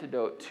 the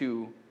antidote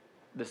to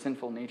the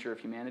sinful nature of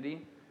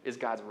humanity is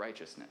God's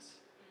righteousness.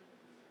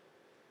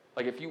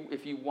 Like if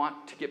you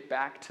want to get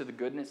back to the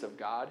goodness of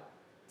God,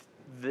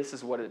 this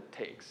is what it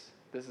takes.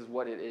 This is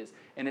what it is.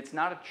 And it's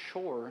not a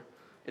chore,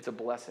 it's a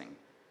blessing.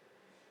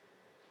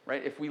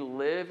 Right? If we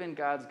live in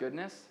God's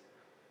goodness,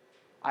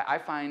 I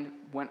find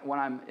when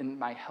I'm in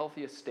my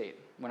healthiest state,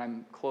 when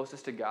I'm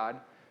closest to God,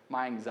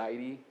 my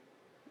anxiety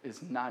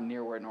is not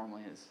near where it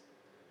normally is.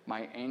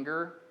 My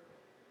anger,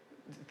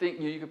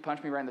 you could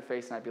punch me right in the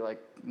face and I'd be like,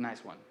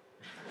 nice one.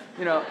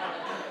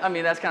 I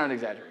mean, that's kind of an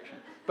exaggeration.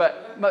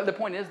 But the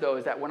point is, though,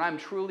 is that when I'm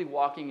truly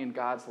walking in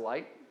God's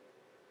light,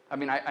 I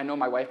mean, I know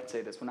my wife can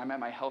say this. When I'm at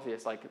my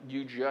healthiest, like,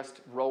 you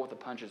just roll with the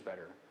punches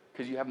better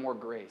because you have more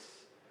grace.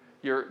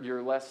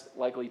 You're less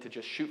likely to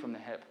just shoot from the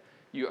hip.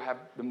 You have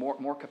the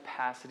more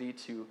capacity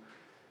to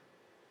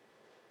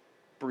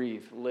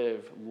breathe,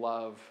 live,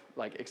 love,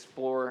 like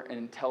explore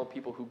and tell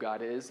people who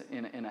God is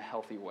in a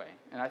healthy way.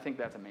 And I think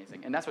that's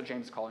amazing. And that's what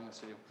James is calling us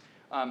to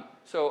do.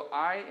 So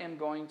I'm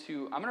going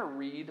to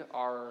read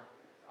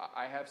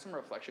I have some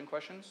reflection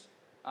questions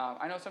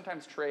I know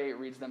sometimes Trey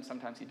reads them,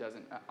 sometimes he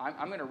doesn't.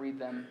 I'm going to read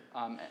them,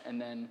 and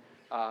then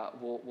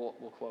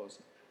we'll close.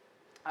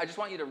 I just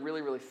want you to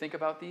really, really think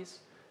about these.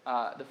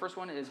 The first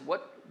one is,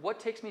 what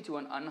takes me to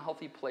an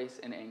unhealthy place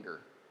in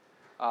anger?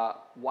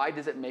 Why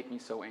does it make me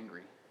so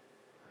angry?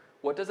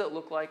 What does it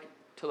look like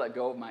to let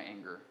go of my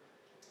anger?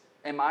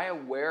 Am I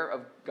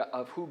aware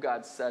of who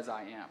God says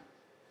I am?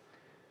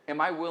 Am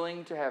I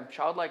willing to have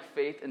childlike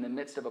faith in the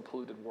midst of a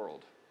polluted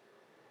world?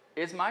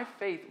 Is my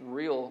faith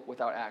real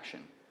without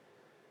action?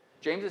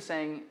 James is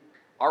saying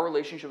our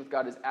relationship with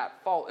God is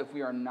at fault if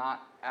we are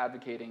not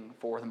advocating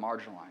for the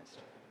marginalized.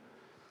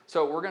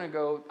 So I'm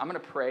going to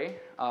pray,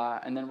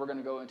 and then we're going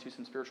to go into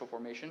some spiritual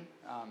formation.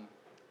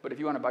 But if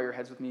you want to bow your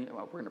heads with me,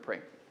 we're going to pray.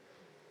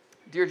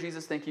 Dear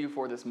Jesus, thank you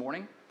for this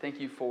morning. Thank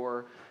you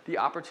for the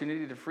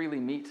opportunity to freely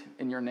meet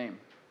in your name.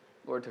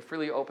 Lord, to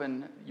freely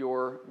open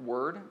your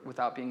word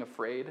without being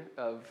afraid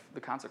of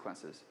the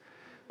consequences.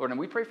 Lord, and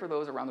we pray for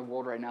those around the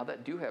world right now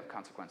that do have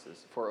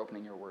consequences for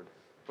opening your word.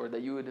 Lord,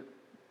 that you would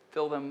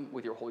fill them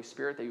with your Holy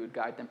Spirit, that you would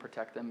guide them,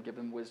 protect them, give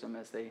them wisdom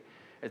as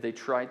they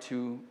try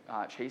to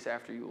chase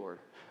after you, Lord.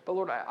 But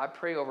Lord, I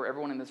pray over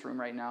everyone in this room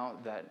right now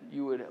that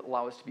you would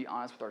allow us to be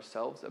honest with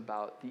ourselves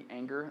about the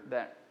anger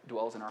that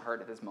dwells in our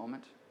heart at this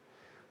moment.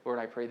 Lord,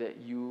 I pray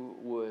that you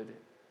would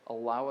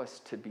allow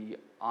us to be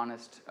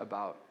honest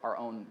about our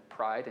own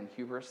pride and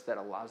hubris that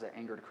allows that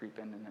anger to creep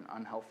in an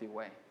unhealthy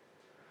way.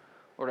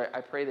 Lord, I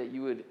pray that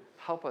you would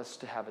help us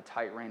to have a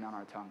tight rein on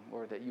our tongue.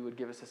 Lord, that you would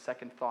give us a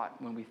second thought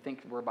when we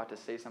think we're about to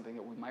say something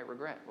that we might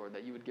regret. Lord,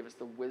 that you would give us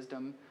the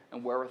wisdom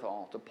and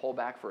wherewithal to pull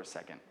back for a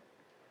second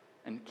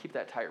and keep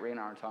that tight rein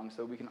on our tongue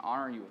so we can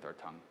honor you with our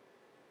tongue.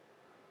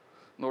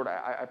 Lord,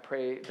 I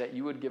pray that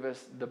you would give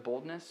us the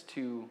boldness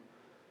to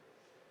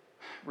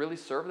really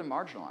serve the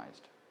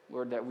marginalized.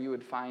 Lord, that we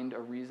would find a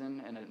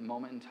reason and a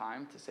moment in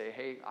time to say,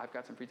 hey, I've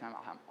got some free time.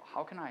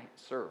 How can I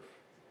serve?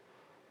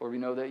 Lord, we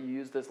know that you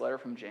use this letter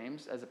from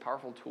James as a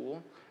powerful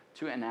tool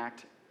to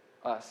enact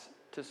us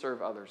to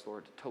serve others,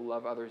 Lord, to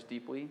love others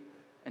deeply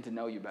and to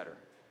know you better.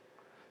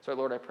 So,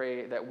 Lord, I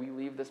pray that we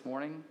leave this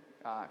morning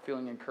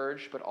feeling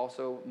encouraged, but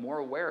also more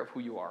aware of who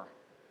you are.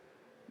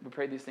 We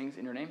pray these things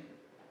in your name.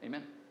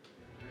 Amen.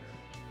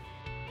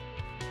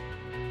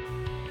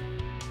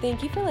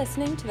 Thank you for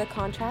listening to the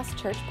Contrast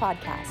Church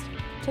podcast.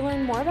 To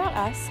learn more about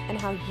us and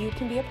how you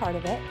can be a part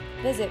of it,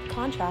 visit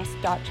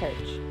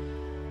contrast.church.